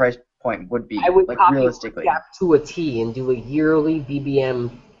a good price point would be, I would copy realistically? To a T and do a yearly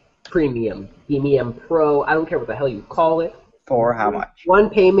BBM Premium, BBM Pro, I don't care what the hell you call it. For how much? One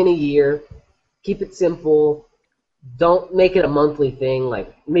payment a year. Keep it simple. Don't make it a monthly thing.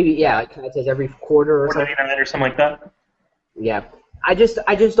 Like maybe like it says every quarter or something. $4.99 or something like that. Yeah, I just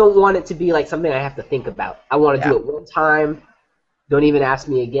don't want it to be like something I have to think about. I want to do it one time. Don't even ask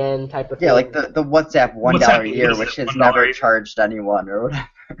me again type of thing. Yeah, like the WhatsApp $1 a year, which has never charged anyone or whatever.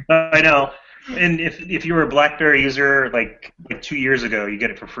 I know. And if you were a BlackBerry user like 2 years ago, you get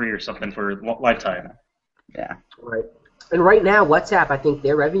it for free or something for lifetime. Yeah. Right. And right now, WhatsApp, I think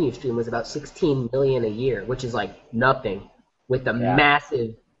their revenue stream was about 16 million a year, which is like nothing, with a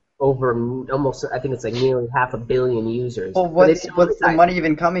massive over almost, I think it's like nearly 500 million users. Well, what's the money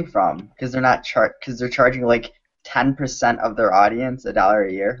even coming from? Because they're charging like 10% of their audience $1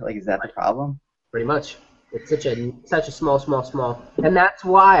 a year. Like, is that the problem? Pretty much. It's such a small, and that's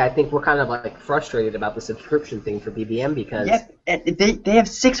why I think we're kind of like frustrated about the subscription thing for BBM because they have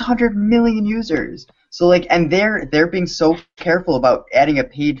 600 million users. So like, and they're being so careful about adding a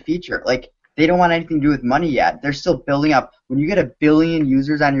paid feature. Like, they don't want anything to do with money yet. They're still building up. When you get 1 billion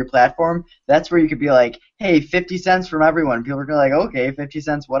users on your platform, that's where you could be like, hey, 50 cents from everyone. People are gonna like, okay, 50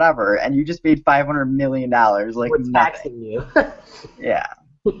 cents, whatever. And you just paid $500 million. Like, we're taxing you. Yeah.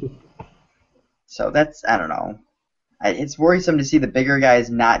 So that's, I don't know. It's worrisome to see the bigger guys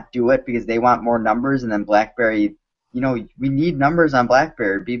not do it because they want more numbers, and then BlackBerry, we need numbers on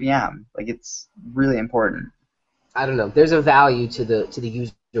BlackBerry, BBM. Like, it's really important. I don't know. There's a value to the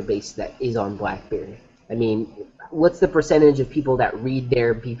user base that is on BlackBerry. I mean, what's the percentage of people that read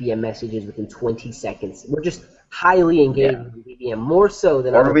their BBM messages within 20 seconds? We're just highly engaged in BBM, more so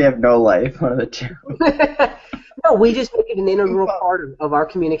than Or we have no life, one of the two. No, we just make it an integral part of our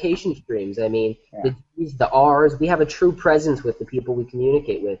communication streams. I mean, the Ds, the Rs, we have a true presence with the people we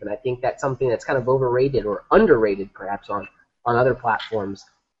communicate with, and I think that's something that's kind of overrated or underrated, perhaps, on other platforms.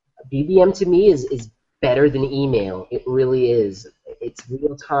 BBM to me is better than email. It really is. It's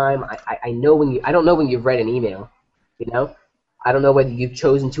real time. I know I don't know when you've read an email, I don't know whether you've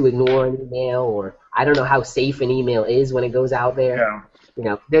chosen to ignore an email, or I don't know how safe an email is when it goes out there. Yeah.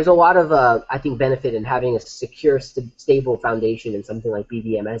 There's a lot of, I think, benefit in having a secure, stable foundation in something like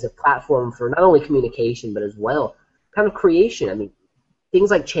BBM as a platform for not only communication, but as well kind of creation. I mean, things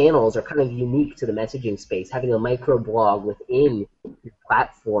like channels are kind of unique to the messaging space. Having a microblog within your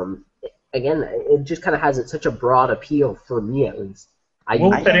platform, again, it just kind of has such a broad appeal for me, at least. What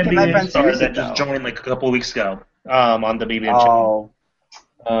was that NBA star that just joined like a couple of weeks ago on the BBM channel?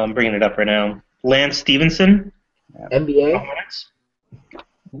 I'm bringing it up right now. Lance Stevenson. NBA?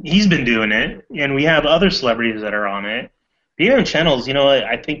 He's been doing it, and we have other celebrities that are on it. BBM channels,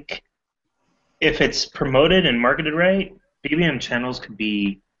 I think if it's promoted and marketed right, BBM channels could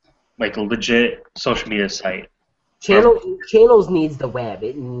be like a legit social media site. Channels needs the web.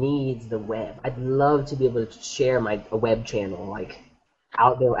 It needs the web. I'd love to be able to share a web channel like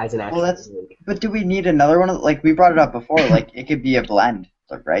out there as an actual link. But do we need another one? Like, we brought it up before. Like, it could be a blend,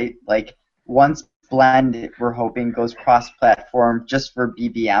 right? Like, once Blend, we're hoping, goes cross-platform just for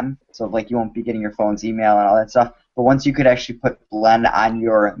BBM, so like you won't be getting your phone's email and all that stuff. But once you could actually put Blend on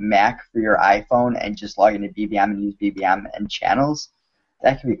your Mac for your iPhone and just log into BBM and use BBM and channels,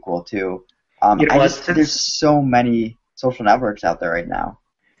 that could be cool too. There's so many social networks out there right now.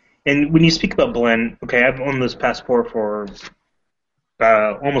 And when you speak about Blend, okay, I've owned this Passport for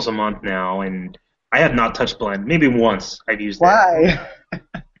almost a month now, and I have not touched Blend. Maybe once I've used it. Why?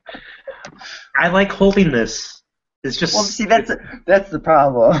 I like holding this. It's just. Well, see, that's the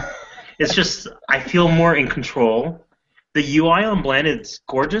problem. It's just I feel more in control. The UI on Blend is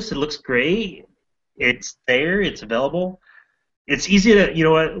gorgeous. It looks great. It's there. It's available. It's easy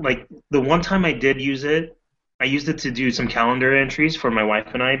to like the one time I did use it, I used it to do some calendar entries for my wife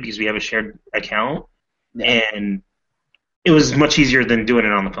and I because we have a shared account, and it was much easier than doing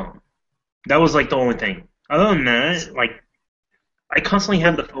it on the phone. That was like the only thing. Other than that, like. I constantly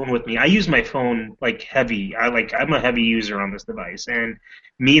have the phone with me. I use my phone like heavy. I'm a heavy user on this device, and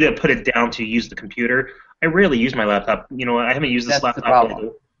me to put it down to use the computer, I rarely use my laptop. I haven't used this laptop.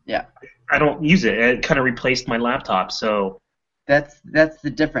 Yeah. I don't use it. It kind of replaced my laptop, so. That's the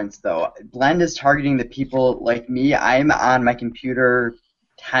difference, though. Blend is targeting the people like me. I'm on my computer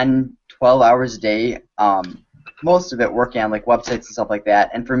 10, 12 hours a day. Most of it working on like websites and stuff like that.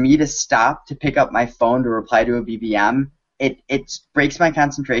 And for me to stop to pick up my phone to reply to a BBM. It breaks my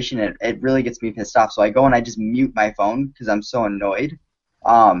concentration. It really gets me pissed off. So I go and I just mute my phone because I'm so annoyed.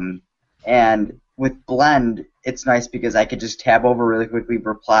 And with Blend, it's nice because I could just tab over really quickly,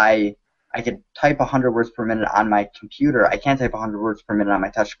 reply. I could type 100 words per minute on my computer. I can't type 100 words per minute on my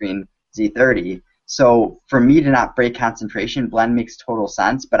touchscreen Z30. So for me to not break concentration, Blend makes total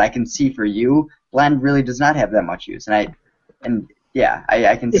sense. But I can see for you, Blend really does not have that much use. Yeah,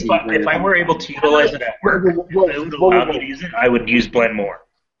 I can see. If I were able to utilize it at work, if it would allow me to use it, I would use Blend more.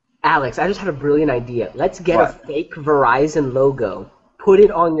 Alex, I just had a brilliant idea. Let's get a fake Verizon logo, put it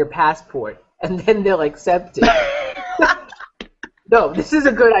on your passport, and then they'll accept it. No, this is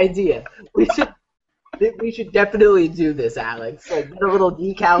a good idea. We should definitely do this, Alex. Like, get a little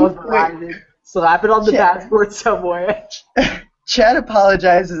decal of Verizon. Slap it on the Chat. passport somewhere. Chad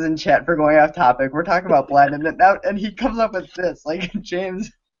apologizes in chat for going off topic. We're talking about Blend, and he comes up with this. Like, James.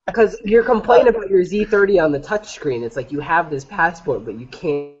 Because you're complaining about your Z30 on the touchscreen. It's like you have this passport, but you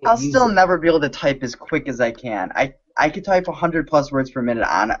can't I'll use still it. never be able to type as quick as I can. I could type 100+ words per minute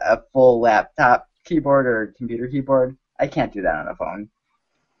on a full laptop keyboard or computer keyboard. I can't do that on a phone.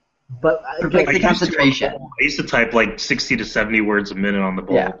 But It breaks the concentration. I used to type like 60 to 70 words a minute on the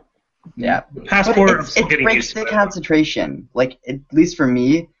Bold. Yeah. Yeah. The Passport, I'm But still it getting breaks used the to it. concentration. Like, at least for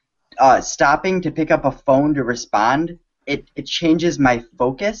me, stopping to pick up a phone to respond, it changes my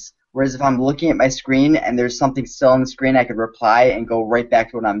focus. Whereas if I'm looking at my screen and there's something still on the screen, I could reply and go right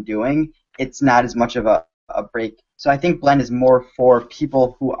back to what I'm doing. It's not as much of a break. So I think Blend is more for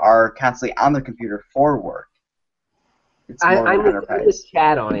people who are constantly on their computer for work. It's more I'm of an enterprise. with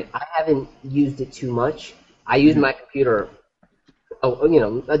Chad on it. I haven't used it too much. I use my computer,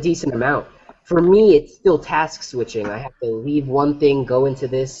 a decent amount. For me, it's still task switching. I have to leave one thing, go into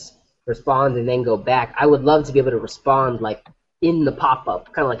this, respond, and then go back. I would love to be able to respond like in the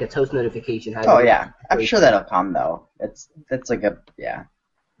pop-up, kind of like a toast notification. Oh yeah, I'm sure that'll come though. That's like a yeah.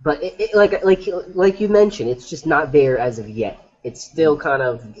 But like you mentioned, it's just not there as of yet. It's still kind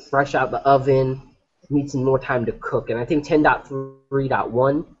of fresh out the oven. Needs some more time to cook. And I think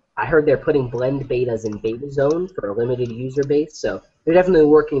 10.3.1, I heard they're putting Blend betas in beta zone for a limited user base. So they're definitely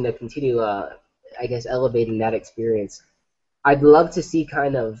working to continue, elevating that experience. I'd love to see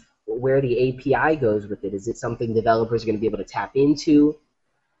kind of where the API goes with it. Is it something developers are going to be able to tap into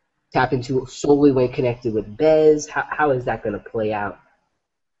solely when connected with Bez? How is that going to play out?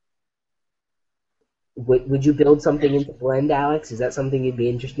 Would you build something into Blend, Alex? Is that something you'd be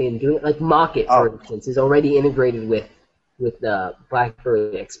interested in doing? Like Mocket, for instance, is already integrated with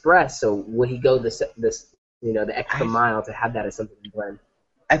BlackBerry Express. So would he go the extra mile to have that as something in Blend?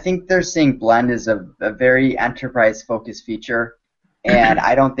 I think they're seeing Blend as a very enterprise-focused feature, and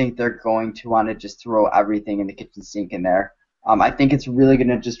I don't think they're going to want to just throw everything in the kitchen sink in there. I think it's really going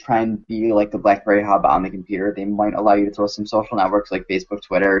to just try and be like the BlackBerry Hub on the computer. They might allow you to throw some social networks like Facebook,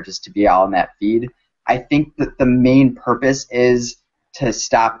 Twitter, just to be all in that feed. I think that the main purpose is to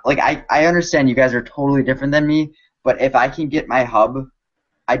stop. Like, I understand you guys are totally different than me, but if I can get my hub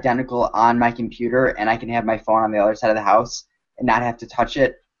identical on my computer and I can have my phone on the other side of the house and not have to touch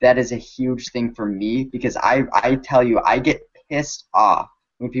it, that is a huge thing for me, because I tell you, I get pissed off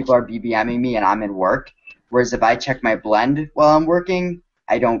when people are BBMing me and I'm in work, whereas if I check my Blend while I'm working,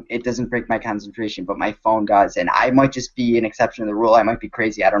 it doesn't break my concentration, but my phone does. And I might just be an exception to the rule. I might be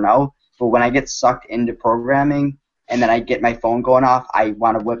crazy. I don't know. But when I get sucked into programming and then I get my phone going off, I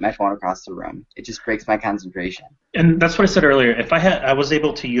want to whip my phone across the room. It just breaks my concentration. And that's what I said earlier. If I was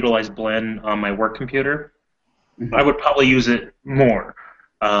able to utilize Blend on my work computer, I would probably use it more.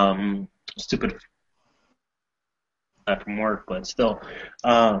 Stupid from work, but still.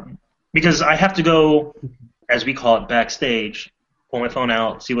 Because I have to go, as we call it, backstage, pull my phone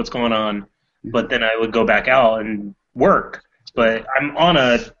out, see what's going on, but then I would go back out and work. But I'm on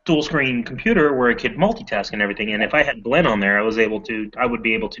a dual-screen computer where I could multitask and everything, and if I had Blend on there, I would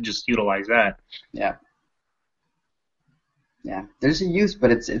be able to just utilize that. Yeah. Yeah. There's a use,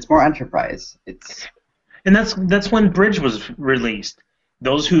 but it's more enterprise. And that's when Bridge was released.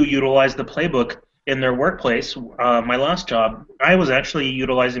 Those who utilize the playbook in their workplace, my last job, I was actually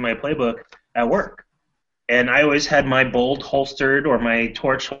utilizing my playbook at work. And I always had my Bold holstered or my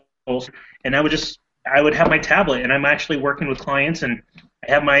Torch holstered, and I would have my tablet, and I'm actually working with clients, and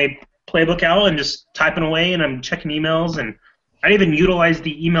I have my playbook out and just typing away, and I'm checking emails, and I didn't even utilize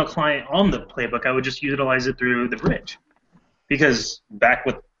the email client on the playbook. I would just utilize it through the Bridge. Because back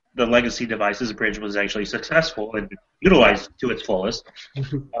with the legacy devices, Bridge was actually successful and utilized to its fullest.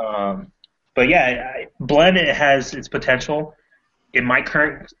 But yeah, Blend, it has its potential. In my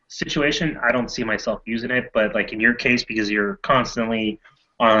current situation, I don't see myself using it, but like in your case, because you're constantly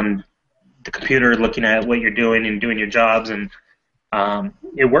on the computer looking at what you're doing and doing your jobs, and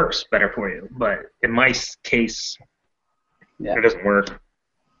it works better for you. But in my case, it doesn't work.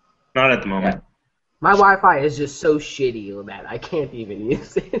 Not at the moment. Yeah. My Wi-Fi is just so shitty that I can't even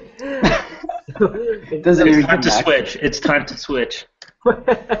use it. It's time to switch. It's time to switch.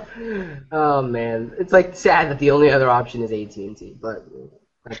 Oh man, it's like sad that the only other option is AT&T, but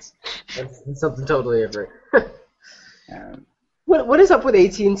that's something totally different. What is up with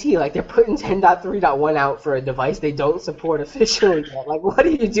AT&T? Like, they're putting 10.3.1 out for a device they don't support officially yet. Like, what are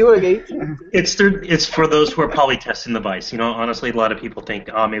you doing, AT&T? It's for those who are probably testing the device. You know, honestly, a lot of people think,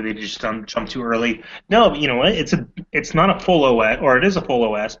 oh, maybe they just jump too early. No, you know what? It's not a full OS, or it is a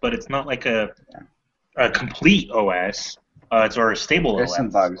full OS, but it's not like a complete OS. or stable There's OS. some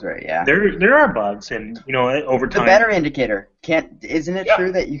bugs, right? Yeah. There are bugs, and over The time. battery indicator isn't it Yeah.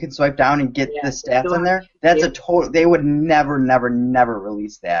 true that you can swipe down and get Yeah, the stats still on there? have- That's yeah. a total. They would never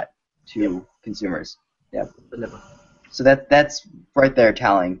release that to consumers. Yeah. But never. So that's right there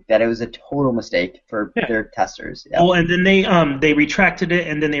telling that it was a total mistake for Yeah. their testers. Yeah. Well, and then they retracted it,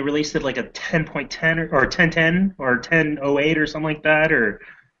 and then they released it like a 10.10 or 10.10 or 10.08 or something like that, or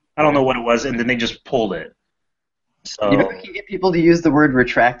I don't know what it was, and then they just pulled it. So You know, we can get people to use the word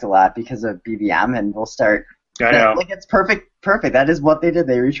retract a lot because of BBM, and we'll start. I know. Like it's perfect. That is what they did.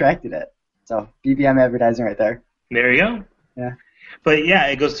 They retracted it. So BBM advertising right there. There you go. Yeah. But yeah,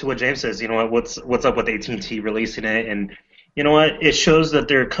 it goes to what James says. You know what's up with AT&T releasing it, and you know what? It shows that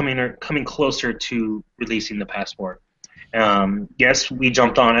they're coming closer to releasing the Passport. Yes, we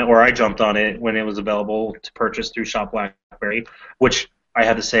jumped on it, or I jumped on it when it was available to purchase through Shop BlackBerry, which I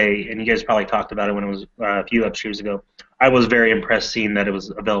have to say, and you guys probably talked about it when it was a few years ago. I was very impressed seeing that it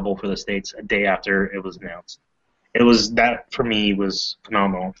was available for the States a day after it was announced. That for me was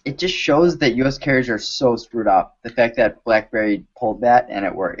phenomenal. It just shows that U.S. carriers are so screwed up. The fact that BlackBerry pulled that and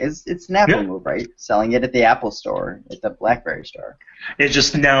it worked. It's an Apple move, right? Selling it at the Apple store, at the BlackBerry store. It's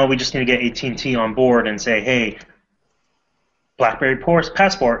just now we just need to get AT&T on board and say, hey, BlackBerry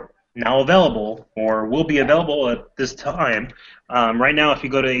Passport now available or will be available at this time. Right now, if you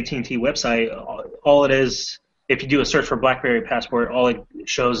go to AT&T website, all it is, if you do a search for BlackBerry Passport, all it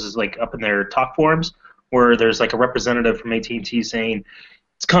shows is like up in their talk forums where there's like a representative from AT&T saying,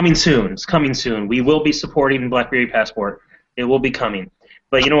 it's coming soon, we will be supporting BlackBerry Passport, it will be coming.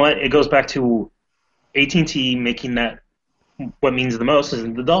 But you know what, it goes back to AT&T making that what means the most is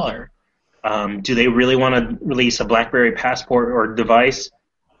the dollar. Do they really want to release a BlackBerry Passport or device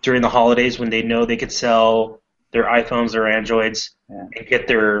during the holidays when they know they could sell their iPhones or Androids and get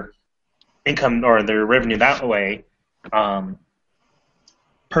their income or their revenue that way?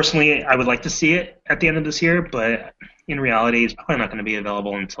 Personally, I would like to see it at the end of this year, but in reality, it's probably not going to be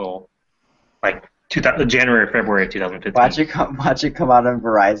available until like January or February of 2015. Watch it come out on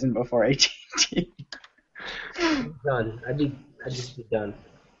Verizon before AT&T. Done. I'd just be done.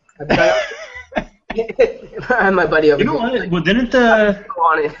 I'm my buddy over You know here. what? Well, didn't the Go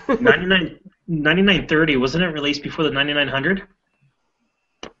on it. 9930, wasn't it released before the 9900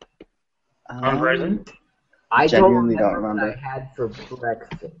 on Verizon? I genuinely don't don't remember remember. what I had for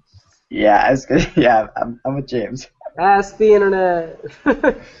breakfast. Yeah, I was good. Yeah, I'm with James. Ask the internet.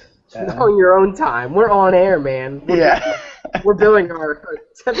 On your own time. We're on air, man. Yeah. We're billing our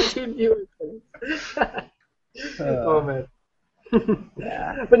 17 viewers. Oh man.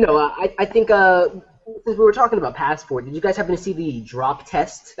 Yeah. But no, I think since we were talking about Passport, did you guys happen to see the drop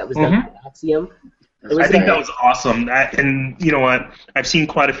test that was done by Axiom? I think that was awesome. And you know what? I've seen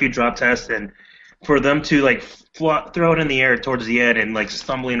quite a few drop tests, and for them to like throw it in the air towards the end and like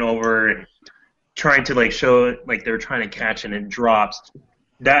stumbling over and trying to like show it like they're trying to catch and it drops,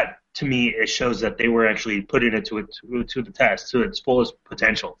 that to me it shows that they were actually putting it to the test to its fullest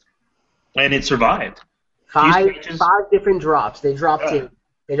potential, and it survived. Five different drops. They dropped it.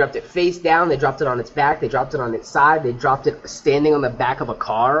 They dropped it face down. They dropped it on its back. They dropped it on its side. They dropped it standing on the back of a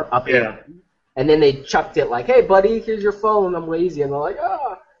car up here. And then they chucked it like, "Hey, buddy, here's your phone. I'm lazy." And they're like,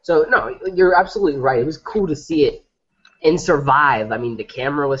 "Ah." So no, you're absolutely right. It was cool to see it and survive. I mean, the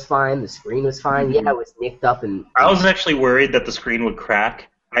camera was fine. The screen was fine. Yeah, it was nicked up and. I was actually worried that the screen would crack.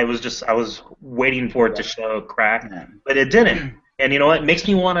 I was waiting for it to show a crack, but it didn't. And you know what? It makes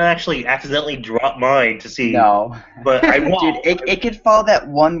me want to actually accidentally drop mine to see. No. But I won't. Dude, it could fall that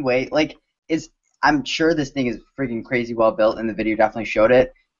one way. Like, I'm sure this thing is freaking crazy well built, and the video definitely showed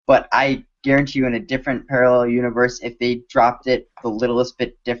it. But I guarantee you, in a different parallel universe, if they dropped it the littlest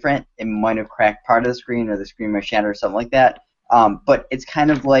bit different, it might have cracked part of the screen, or the screen might shatter, or something like that. But it's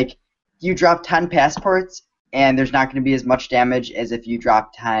kind of like you drop 10 passports, and there's not going to be as much damage as if you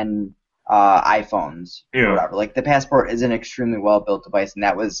drop 10 iPhones or whatever. Like, the Passport is an extremely well-built device, and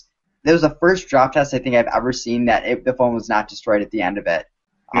that was the first drop test I think I've ever seen that the phone was not destroyed at the end of it.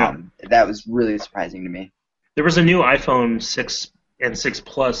 That was really surprising to me. There was a new iPhone 6 and 6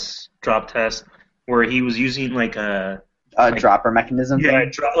 Plus drop test where he was using like a dropper mechanism. Yeah, thing?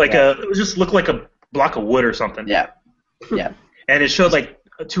 it just looked like a block of wood or something. Yeah. And it showed like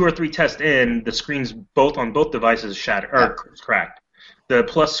 2 or 3 tests in, the screens on both devices shattered or cracked. The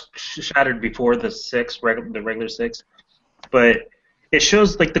Plus shattered before the 6, the regular 6, but it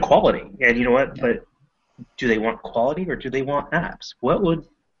shows like the quality. And you know what? But do they want quality or do they want apps? What would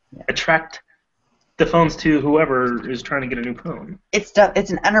attract the phones to whoever is trying to get a new phone? It's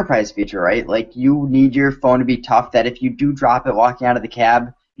an enterprise feature, right? Like, you need your phone to be tough that if you do drop it walking out of the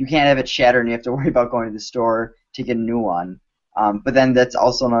cab, you can't have it shatter and you have to worry about going to the store to get a new one. But then that's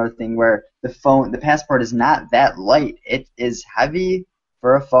also another thing where the Passport is not that light. It is heavy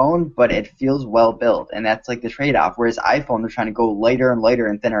for a phone, but it feels well built, and that's like the trade-off. Whereas iPhone, they're trying to go lighter and lighter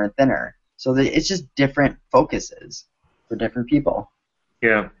and thinner. So it's just different focuses for different people.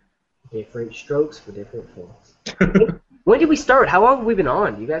 Yeah. Different strokes for different folks. When did we start? How long have we been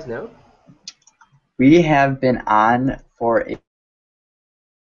on? Do you guys know? We have been on for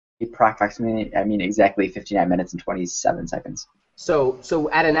approximately, exactly 59 minutes and 27 seconds. So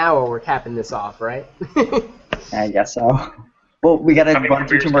at an hour, we're capping this off, right? I guess so. Well, we got to run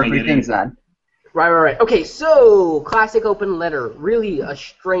through 2 more free things then. Right. Okay, so classic open letter. Really a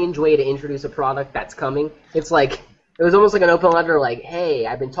strange way to introduce a product that's coming. It's like, it was almost like an open letter like, hey,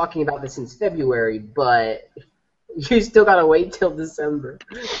 I've been talking about this since February, but you still got to wait till December.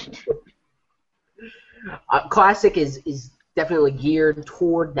 Classic is definitely geared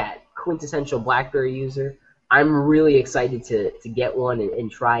toward that quintessential BlackBerry user. I'm really excited to get one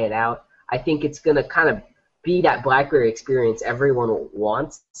and try it out. I think it's going to kind of be that BlackBerry experience everyone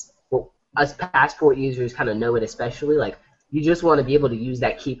wants. Well, us Passport users kind of know it especially. Like, you just want to be able to use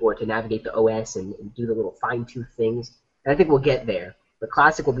that keyboard to navigate the OS and do the little fine-tooth things. And I think we'll get there. The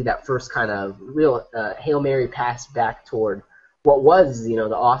Classic will be that first kind of real Hail Mary pass back toward what was, the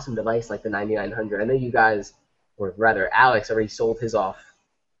awesome device like the 9900. I know you guys, or rather Alex, already sold his off.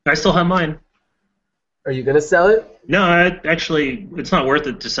 I still have mine. Are you going to sell it? No, actually, it's not worth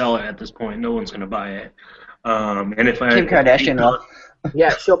it to sell it at this point. No one's going to buy it. And if Kim Kardashian will.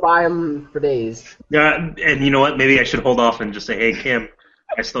 Yeah, she'll buy them for days. Yeah, and you know what? Maybe I should hold off and just say, hey, Kim,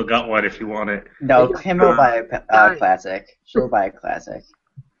 I still got one if you want it. No, Kim will buy a Classic. She'll buy a Classic.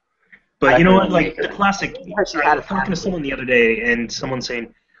 But you know what? Like, the Classic, I was talking to someone the other day, and someone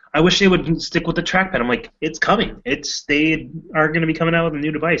saying, I wish they would stick with the trackpad. I'm like, it's coming. They are going to be coming out with a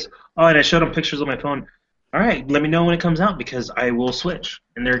new device. Oh, and I showed them pictures on my phone. All right, let me know when it comes out because I will switch.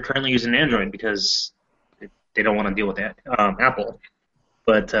 And they're currently using Android because they don't want to deal with that, Apple.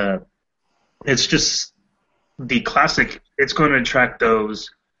 But it's just the Classic. It's going to attract those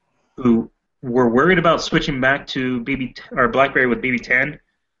who were worried about switching back to BlackBerry with BB10,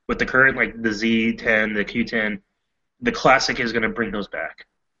 with the current, like the Z10, the Q10. The Classic is going to bring those back.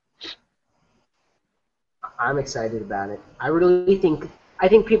 I'm excited about it. I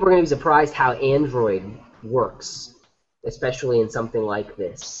think people are going to be surprised how Android works, especially in something like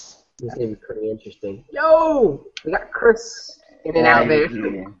this. It's going to be pretty interesting. Yo! We got Chris in and out there.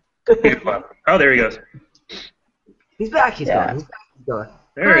 Oh, there he goes. He's back. He's gone. There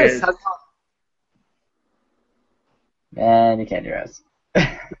Chris, he is. how's it going? Man, you can't hear us.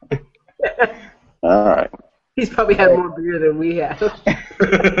 All right. He's probably had more beer than we have.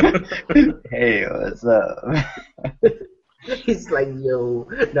 Hey, what's up? He's like, yo.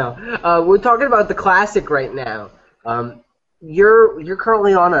 No. We're talking about the Classic right now. You're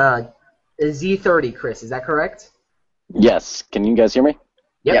currently on a Z30, Chris. Is that correct? Yes. Can you guys hear me?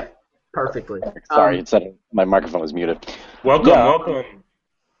 Yep. Perfectly. Sorry, it said my microphone was muted. Welcome.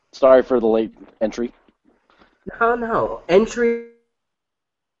 Sorry for the late entry. No. Entry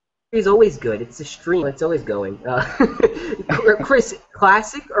is always good. It's a stream. It's always going. Chris,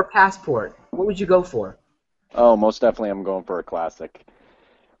 Classic or Passport? What would you go for? Oh, most definitely I'm going for a Classic.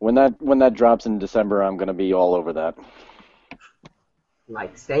 When that drops in December, I'm going to be all over that.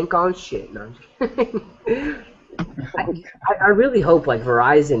 Like, stank on shit. No, I'm just kidding. I really hope like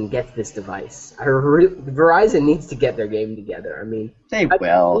Verizon gets this device. Verizon needs to get their game together. I mean, They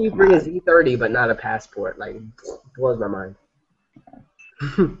will. You bring a Z30, but not a Passport. Like, blows my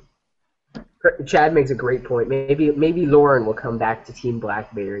mind. Chad makes a great point. Maybe Lauren will come back to Team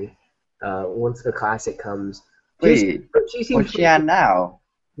BlackBerry once the Classic comes. Wait, what's she on now?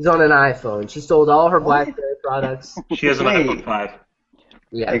 She's on an iPhone. She sold all her BlackBerry products. She has an iPhone 5.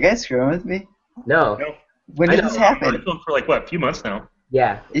 Yeah. Are you guys screwing with me? No. When did this happen? iPhone for like what, a few months now.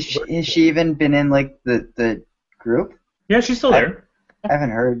 Yeah. Is she even been in like the group? Yeah, she's still there. I haven't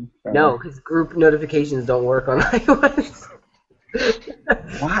heard. From No, her. because group notifications don't work on iOS.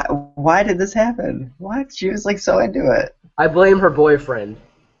 Why did this happen? What? She was like so into it. I blame her boyfriend.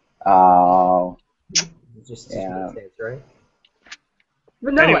 Oh. Just Yeah. makes sense, right?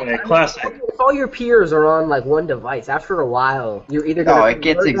 But no, Anyway, Classic. If all your peers are on like one device, after a while, you're either No, gonna it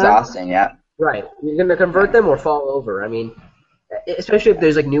gets convert them- exhausting. Yeah. Right, you're gonna convert them or fall over. I mean, especially if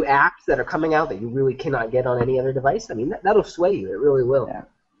there's like new apps that are coming out that you really cannot get on any other device. I mean, that'll sway you. It really will.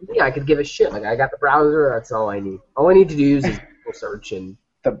 Yeah. I could give a shit. Like, I got the browser. That's all I need. All I need to do is Google search and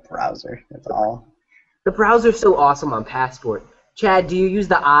The browser. That's all. the browser's so awesome on Passport. Chad, do you use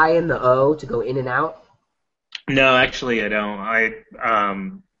the I and the O to go in and out? No, actually, I don't.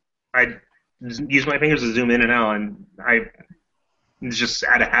 I use my fingers to zoom in and out, and it's just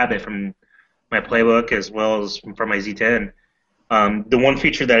out of habit from my playbook as well as from my Z10. The one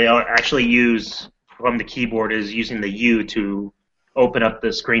feature that I actually use from the keyboard is using the U to open up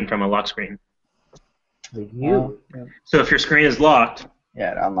the screen from a lock screen. The U. Yeah. So if your screen is locked,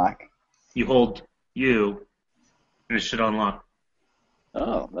 Yeah, to unlock. you hold U, and it should unlock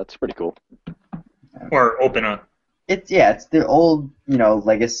Oh, that's pretty cool. or open up. It's the old,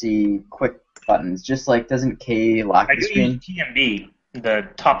 legacy quick buttons. Just like doesn't K lock I the do screen? use TMB, the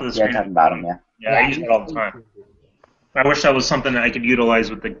top of the Yeah, screen. top and bottom. Yeah. Yeah, I use it all the time. I wish that was something that I could utilize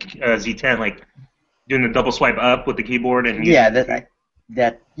with the Z10, like doing the double swipe up with the keyboard and Yeah, using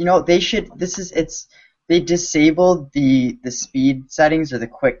they should. They disabled the speed settings or the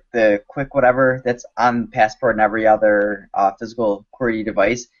quick whatever that's on Passport and every other physical QWERTY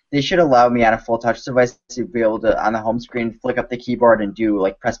device. They should allow me on a full touch device to be able to on the home screen flick up the keyboard and do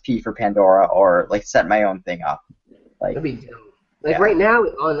like press P for Pandora or like set my own thing up. Like That'd be dope. Like Yeah. right now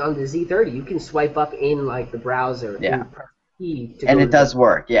on the Z30, you can swipe up in like the browser Yeah. and press P to and go it to does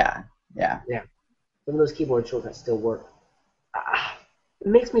work. Yeah. Yeah. Some of those keyboard shortcuts still work. It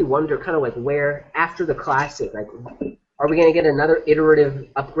makes me wonder, kind of like where after the Classic, like, are we going to get another iterative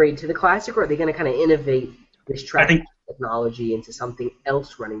upgrade to the Classic, or are they going to kind of innovate this track technology into something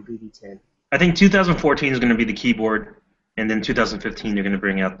else running BB10? I think 2014 is going to be the keyboard, and then 2015 they're going to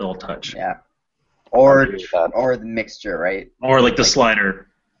bring out the all touch, Yeah. Or agree with that. or the mixture, right? or like the slider.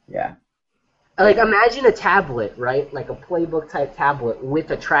 Yeah. Like, imagine a tablet, right? Like a playbook type tablet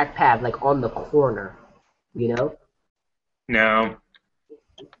with a trackpad, like on the corner, you know? No,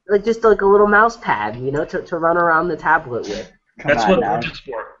 Like just like a little mouse pad, you know, to run around the tablet with. Come that's on what now. Bridge is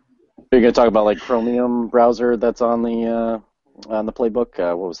for. You're gonna talk about like Chromium browser that's on the playbook.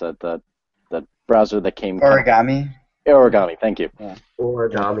 What was that? That browser that came. Origami. Origami. Thank you.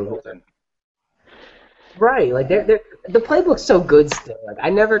 Origami. Right, like the playbook's so good still. Like I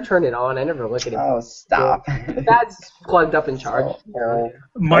never turn it on. I never look at it. Oh, stop. That's plugged up and charged.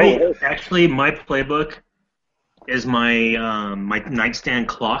 My playbook is my my nightstand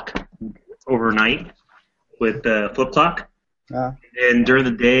clock overnight with the flip clock. And during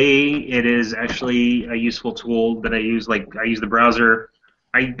the day, it is actually a useful tool that I use. Like I use the browser.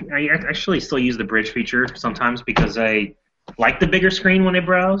 I actually still use the bridge feature sometimes because I like the bigger screen when I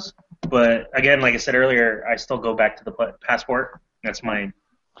browse. But again, like I said earlier, I still go back to the Passport. That's my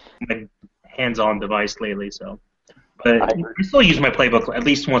hands-on device lately. So, but I still use my playbook at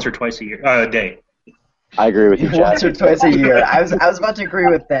least once or twice a day. I agree with you, Jack. Once or twice a year. I was about to agree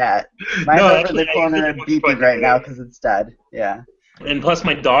with that. Mine's No, over actually, the corner I and use it once beeping or right twice now a day. because it's dead. Yeah. And plus,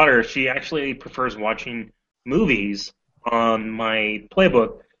 my daughter, she actually prefers watching movies on my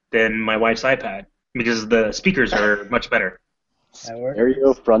playbook than my wife's iPad because the speakers are much better. That works. There you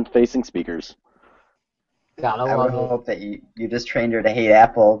go, front-facing speakers. Gotta I love would it. hope that you just trained her to hate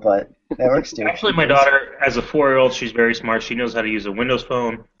Apple, but that works too. Actually, my daughter, as a 4-year-old, she's very smart. She knows how to use a Windows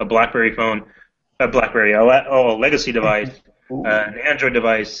phone, a BlackBerry phone, a legacy device, Ooh. an Android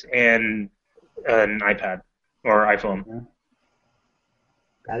device, and an iPad or iPhone.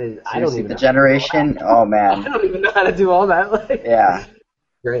 That is, I Seriously, don't even the know. generation. Oh I man. don't even know how to do all that. Like, Yeah.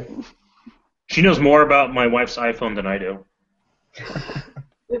 great. She knows more about my wife's iPhone than I do.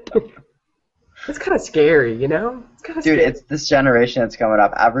 It's kind of scary, you know? It's kind of Dude, scary. it's this generation that's coming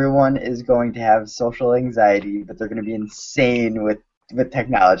up. Everyone is going to have social anxiety, but they're going to be insane with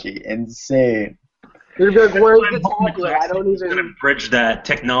technology. Insane. You're gonna be like, where's I'm the hoping tablet? I don't it's going even. to bridge that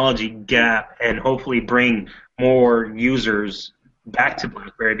technology gap and hopefully bring more users back to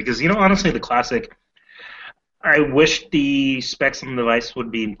BlackBerry because, honestly, the Classic, I wish the specs on the device would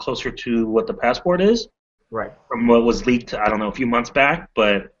be closer to what the Passport is Right. from what was leaked, I don't know, a few months back,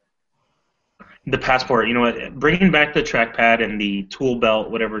 but the Passport, bringing back the trackpad and the tool belt,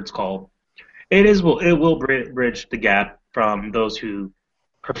 whatever it's called, it will bridge the gap from those who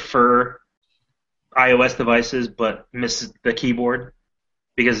prefer iOS devices but miss the keyboard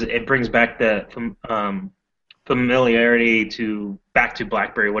because it brings back the familiarity back to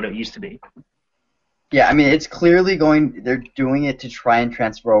BlackBerry, what it used to be. Yeah, I mean, it's clearly they're doing it to try and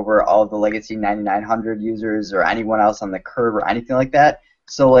transfer over all the legacy 9900 users or anyone else on the curve or anything like that.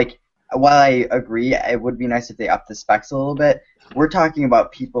 So, like, while I agree, it would be nice if they upped the specs a little bit. We're talking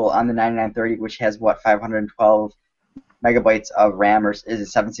about people on the 9930, which has, 512 megabytes of RAM, or is it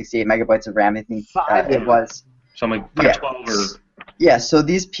 768 megabytes of RAM, I think it was. So I'm like Yeah. 12 or... Yeah, so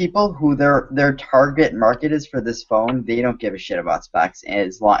these people who their target market is for this phone, they don't give a shit about specs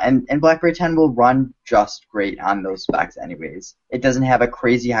and BlackBerry 10 will run just great on those specs anyways. It doesn't have a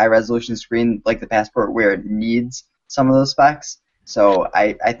crazy high resolution screen like the Passport where it needs some of those specs. So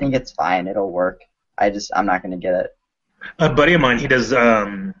I think it's fine. It'll work. I'm not going to get it. A buddy of mine, he does all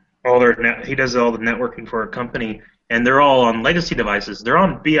the networking for a company, and they're all on legacy devices. They're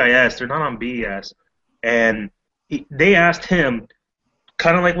on BIS. They're not on BES. And they asked him,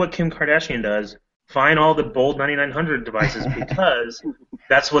 kind of like what Kim Kardashian does, find all the bold 9900 devices because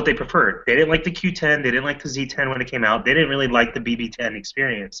that's what they preferred. They didn't like the Q10. They didn't like the Z10 when it came out. They didn't really like the BB10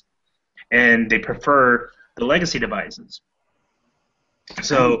 experience, and they prefer the legacy devices.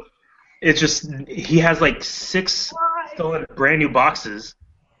 So it's just he has like 6 still in brand new boxes,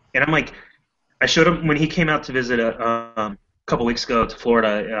 and I'm like, I showed him when he came out to visit a couple weeks ago to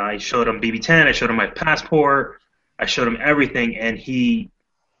Florida. I showed him BB10. I showed him my passport. I showed him everything, and he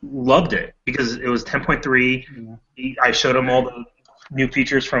loved it because it was 10.3. I showed him all the new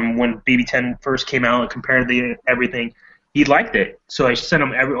features from when BB10 first came out and compared everything. He liked it, so I sent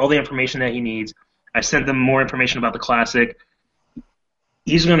him all the information that he needs. I sent them more information about the Classic.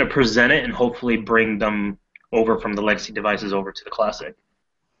 He's going to present it and hopefully bring them over from the legacy devices over to the Classic.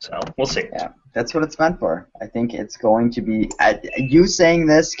 So we'll see. Yeah, that's what it's meant for. I think it's going to be you saying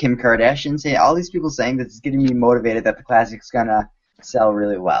this, Kim Kardashian saying, all these people saying this is getting me motivated that the Classic's gonna sell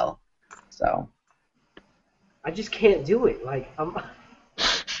really well. So I just can't do it. Like I'm.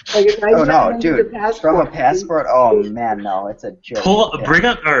 Like, if I oh no, need dude! the passport, From a passport, oh man, no, it's a joke. Bring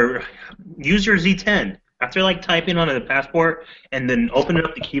up or use your Z10 after like typing on the passport and then opening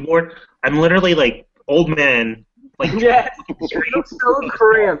up the keyboard. I'm literally like old man. Like, yeah, it looks so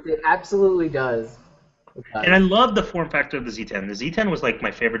cramped. It absolutely does. And I love the form factor of the Z10. The Z10 was like my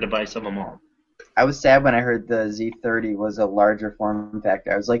favorite device of them all. I was sad when I heard the Z30 was a larger form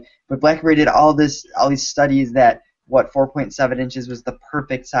factor. I was like, but BlackBerry did all these studies that 4.7 inches was the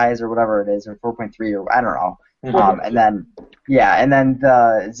perfect size or whatever it is, or 4.3 or I don't know. And then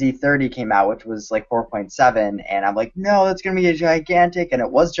the Z30 came out, which was like 4.7, and I'm like, no, that's gonna be gigantic, and it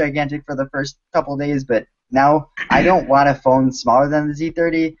was gigantic for the first couple of days, but now I don't want a phone smaller than the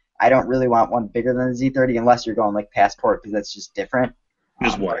Z30. I don't really want one bigger than the Z30 unless you're going like Passport because that's just different.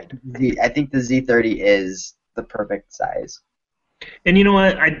 Just wide. I think the Z30 is the perfect size. And you know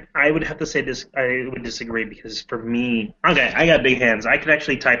what? I would have to say this. I would disagree because for me, okay, I got big hands. I could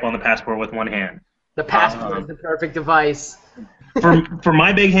actually type on the Passport with one hand. The Passport is the perfect device. For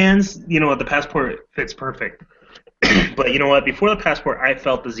my big hands, you know what? The Passport fits perfect. But you know what? Before the Passport, I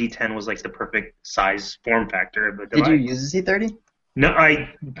felt the Z10 was like the perfect size form factor of the device. Did you use the Z30? No,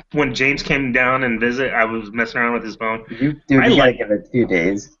 when James came down and visit, I was messing around with his phone. You gotta give it a few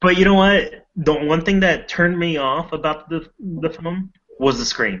days. But you know what? The one thing that turned me off about the phone was the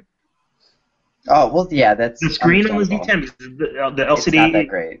screen. Oh well, yeah, that's the screen on the Z10. The LCD. It's not that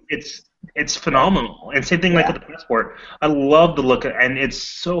great. It's phenomenal. And same thing like with the Passport. I love the look, and it's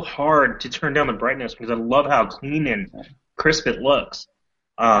so hard to turn down the brightness because I love how clean and crisp it looks.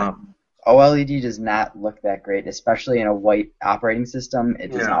 OLED does not look that great, especially in a white operating system.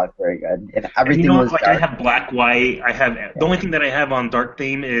 It does not look very good. If everything was dark, I have black, white. I have the only thing that I have on dark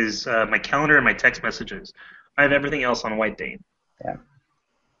theme is my calendar and my text messages. I have everything else on white theme. Yeah.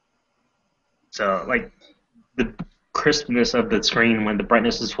 So like the crispness of the screen when the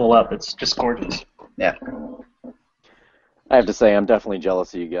brightness is full up, it's just gorgeous. Yeah. I have to say, I'm definitely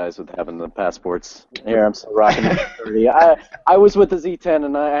jealous of you guys with having the Passports. Here, I'm still rocking the Z30. I was with the Z10,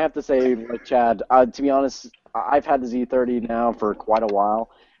 and I have to say, like Chad, to be honest, I've had the Z30 now for quite a while,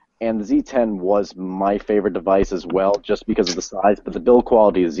 and the Z10 was my favorite device as well, just because of the size. But the build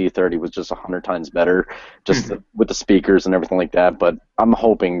quality of the Z30 was just 100 times better, just with the speakers and everything like that. But I'm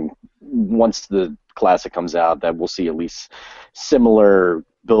hoping once the Classic comes out that we'll see at least similar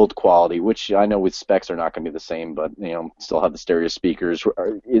build quality, which I know with specs are not going to be the same, but still have the stereo speakers.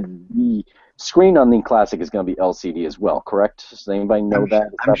 The screen on the Classic is going to be LCD as well, correct? Does anybody know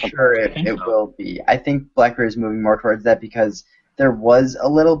that? I'm sure it will be. I think BlackBerry is moving more towards that because there was a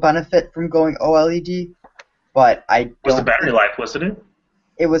little benefit from going OLED, but I don't. Was the battery life, wasn't it?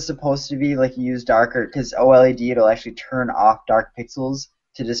 It was supposed to be like you use darker, because OLED it'll actually turn off dark pixels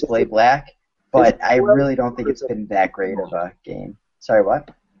to display black, but I really don't think it's been that great of a game. Sorry, what?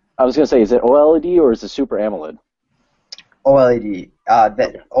 I was going to say, is it OLED or is it Super AMOLED? OLED.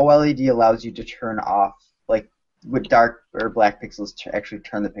 That OLED allows you to turn off, like with dark or black pixels, to actually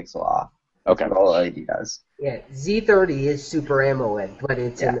turn the pixel off. Okay. That's what OLED does. Yeah, Z30 is Super AMOLED, but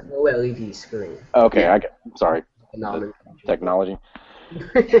it's an OLED screen. Okay, sorry. Phenomenal. Technology.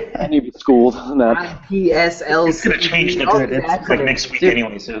 I need to be schooled on that. IPSLC. It's gonna change like next week Dude,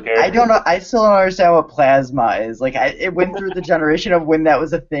 anyway. So who cares? I don't know. I still don't understand what plasma is. Like, it went through the generation of when that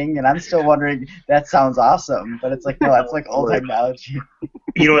was a thing, and I'm still wondering. That sounds awesome, but it's like, no, that's like old technology.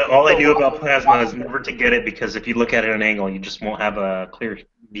 You know what? All I knew about plasma is never to get it because if you look at it at an angle, you just won't have a clear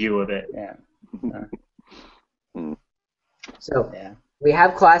view of it. Yeah. So Yeah. we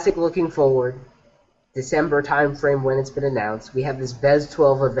have Classic looking forward. December timeframe when it's been announced. We have this BES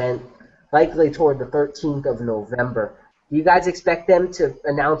 12 event likely toward the 13th of November. Do you guys expect them to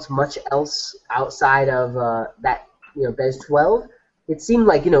announce much else outside of that, BES 12? It seemed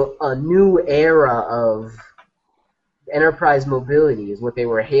like, a new era of enterprise mobility is what they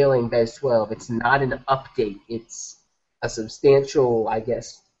were hailing BES 12. It's not an update. It's a substantial, I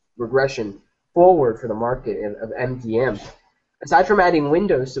guess, regression forward for the market of MDM. Aside from adding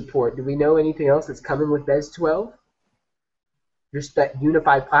Windows support, do we know anything else that's coming with BES 12? Just that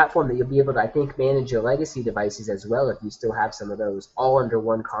unified platform that you'll be able to, I think, manage your legacy devices as well if you still have some of those, all under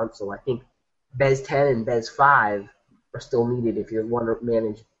one console. I think BES 10 and BES 5 are still needed if you want to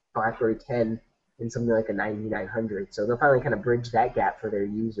manage BlackBerry 10 in something like a 9900. So they'll finally kind of bridge that gap for their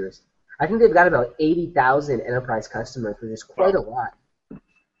users. I think they've got about 80,000 enterprise customers, which is quite a lot.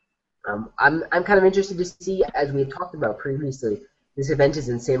 I'm kind of interested to see, as we had talked about previously, this event is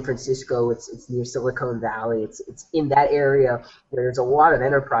in San Francisco. It's near Silicon Valley. It's in that area where there's a lot of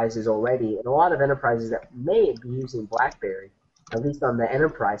enterprises already, and a lot of enterprises that may be using BlackBerry, at least on the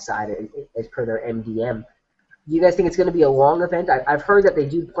enterprise side, as per their MDM. Do you guys think it's going to be a long event? I've heard that they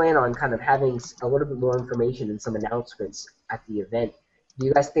do plan on kind of having a little bit more information and some announcements at the event. Do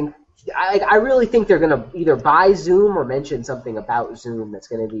you guys think? I really think they're going to either buy Zoom or mention something about Zoom that's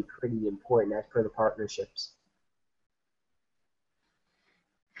going to be pretty important as per the partnerships.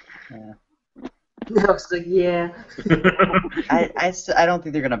 Yeah. I was like, yeah. I don't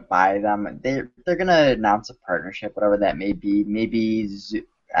think they're gonna buy them. They're gonna announce a partnership, whatever that may be. Maybe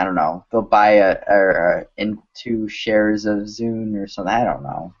I don't know. They'll buy into shares of Zune or something. I don't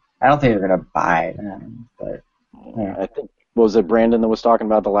know. I don't think they're gonna buy them, but yeah. I think, was it Brandon that was talking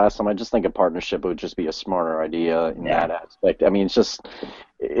about the last time? I just think a partnership would just be a smarter idea in that aspect. I mean,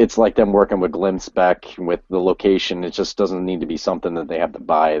 it's like them working with Glimspec with the location. It just doesn't need to be something that they have to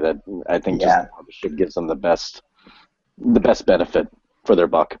buy. That I think just a partnership gives them the best benefit for their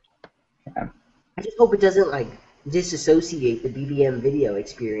buck. Yeah. I just hope it doesn't disassociate the BBM video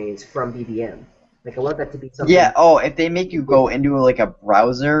experience from BBM. I want that to be something. Yeah. Oh, if they make you go into a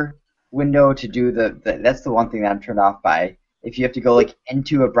browser window to do that's the one thing that I'm turned off by. If you have to go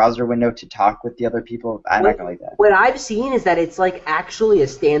into a browser window to talk with the other people, I'm not gonna like that. What I've seen is that it's actually a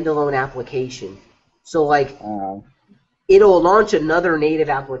standalone application. So it'll launch another native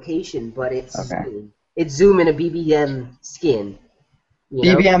application, but it's Zoom in a BBM skin.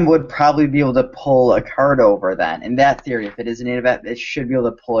 BBM would probably be able to pull a card over then. In that theory, if it is a native app, it should be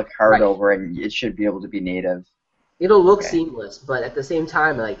able to pull a card over, and it should be able to be native. It'll look seamless, but at the same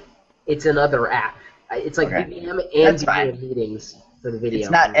time, it's another app. It's BBM and BBM meetings for the video. It's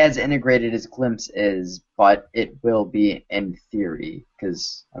not as integrated as Glimpse is, but it will be in theory. It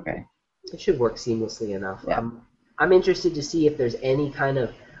should work seamlessly enough. Yeah. I'm interested to see if there's any kind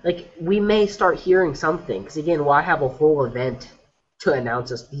of we may start hearing something. Because again, why have a whole event to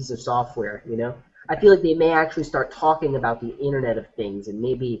announce a piece of software? I feel like they may actually start talking about the Internet of Things and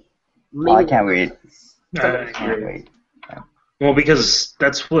maybe. I can't wait. I can't wait. Well, because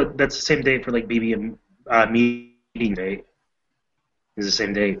that's the same date for BBM meeting date. Is the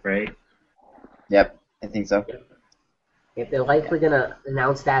same date, right? Yep, I think so. If they're likely going to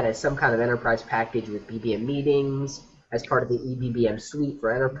announce that as some kind of enterprise package with BBM meetings, as part of the eBBM suite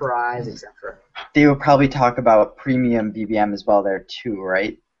for enterprise, etc. They will probably talk about premium BBM as well there too,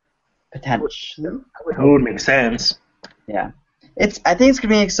 right? Potentially. That would make sense. Yeah. I think it's going to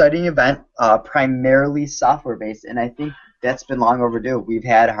be an exciting event, primarily software-based, and I think that's been long overdue. We've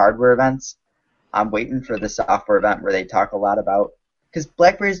had hardware events. I'm waiting for the software event where they talk a lot about, because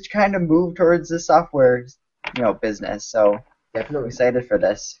BlackBerry's kind of moved towards the software, business. So definitely excited for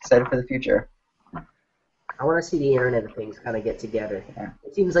this. Excited for the future. I want to see the Internet of Things kind of get together. Yeah.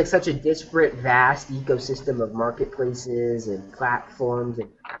 It seems like such a disparate, vast ecosystem of marketplaces and platforms, and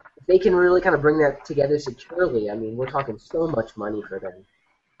if they can really kind of bring that together securely, I mean, we're talking so much money for them.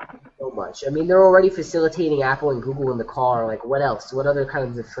 So much. I mean, they're already facilitating Apple and Google in the car. What else? What other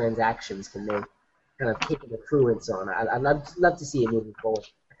kinds of transactions can they kind of take an influence on? I'd love to see it moving forward.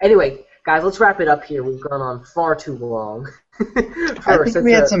 Anyway, guys, let's wrap it up here. We've gone on far too long. I think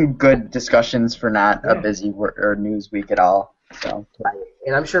we had some good discussions for not a busy or news week at all. So. Right.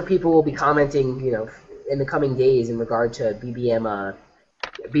 And I'm sure people will be commenting, in the coming days in regard to BBM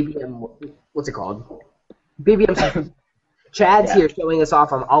BBM, what's it called? BBM. Chad's here showing us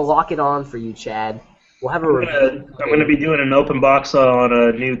off. I'll lock it on for you, Chad. We'll have a review. I'm going to be doing an open box on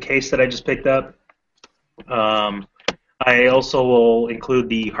a new case that I just picked up. I also will include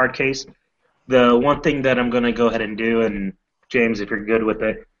the hard case. The one thing that I'm going to go ahead and do, and James, if you're good with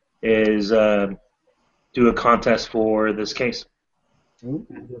it, is do a contest for this case. Do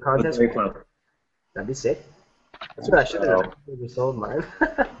a contest? With Club. That'd be sick. That's what I should have done. We sold mine.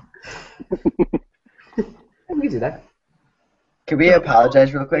 We do that. Can we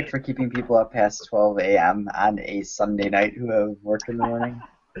apologize real quick for keeping people up past 12 a.m. on a Sunday night who have work in the morning?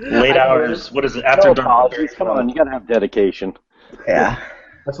 Late hours. What is it? After No dark. apologies. Come on, you gotta have dedication. Yeah.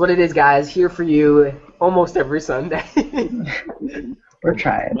 That's what it is, guys. Here for you almost every Sunday. We're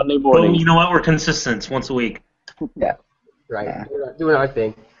trying. Monday Well, morning. you know what? We're consistent. Once a week. Yeah. Right, Yeah. doing our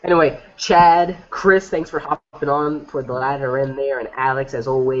thing. Anyway, Chad, Chris, thanks for hopping on toward the latter end there, and Alex, as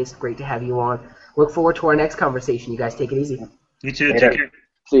always, great to have you on. Look forward to our next conversation. You guys take it easy. You too. Later. Take care.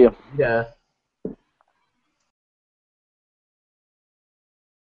 See ya. Yeah.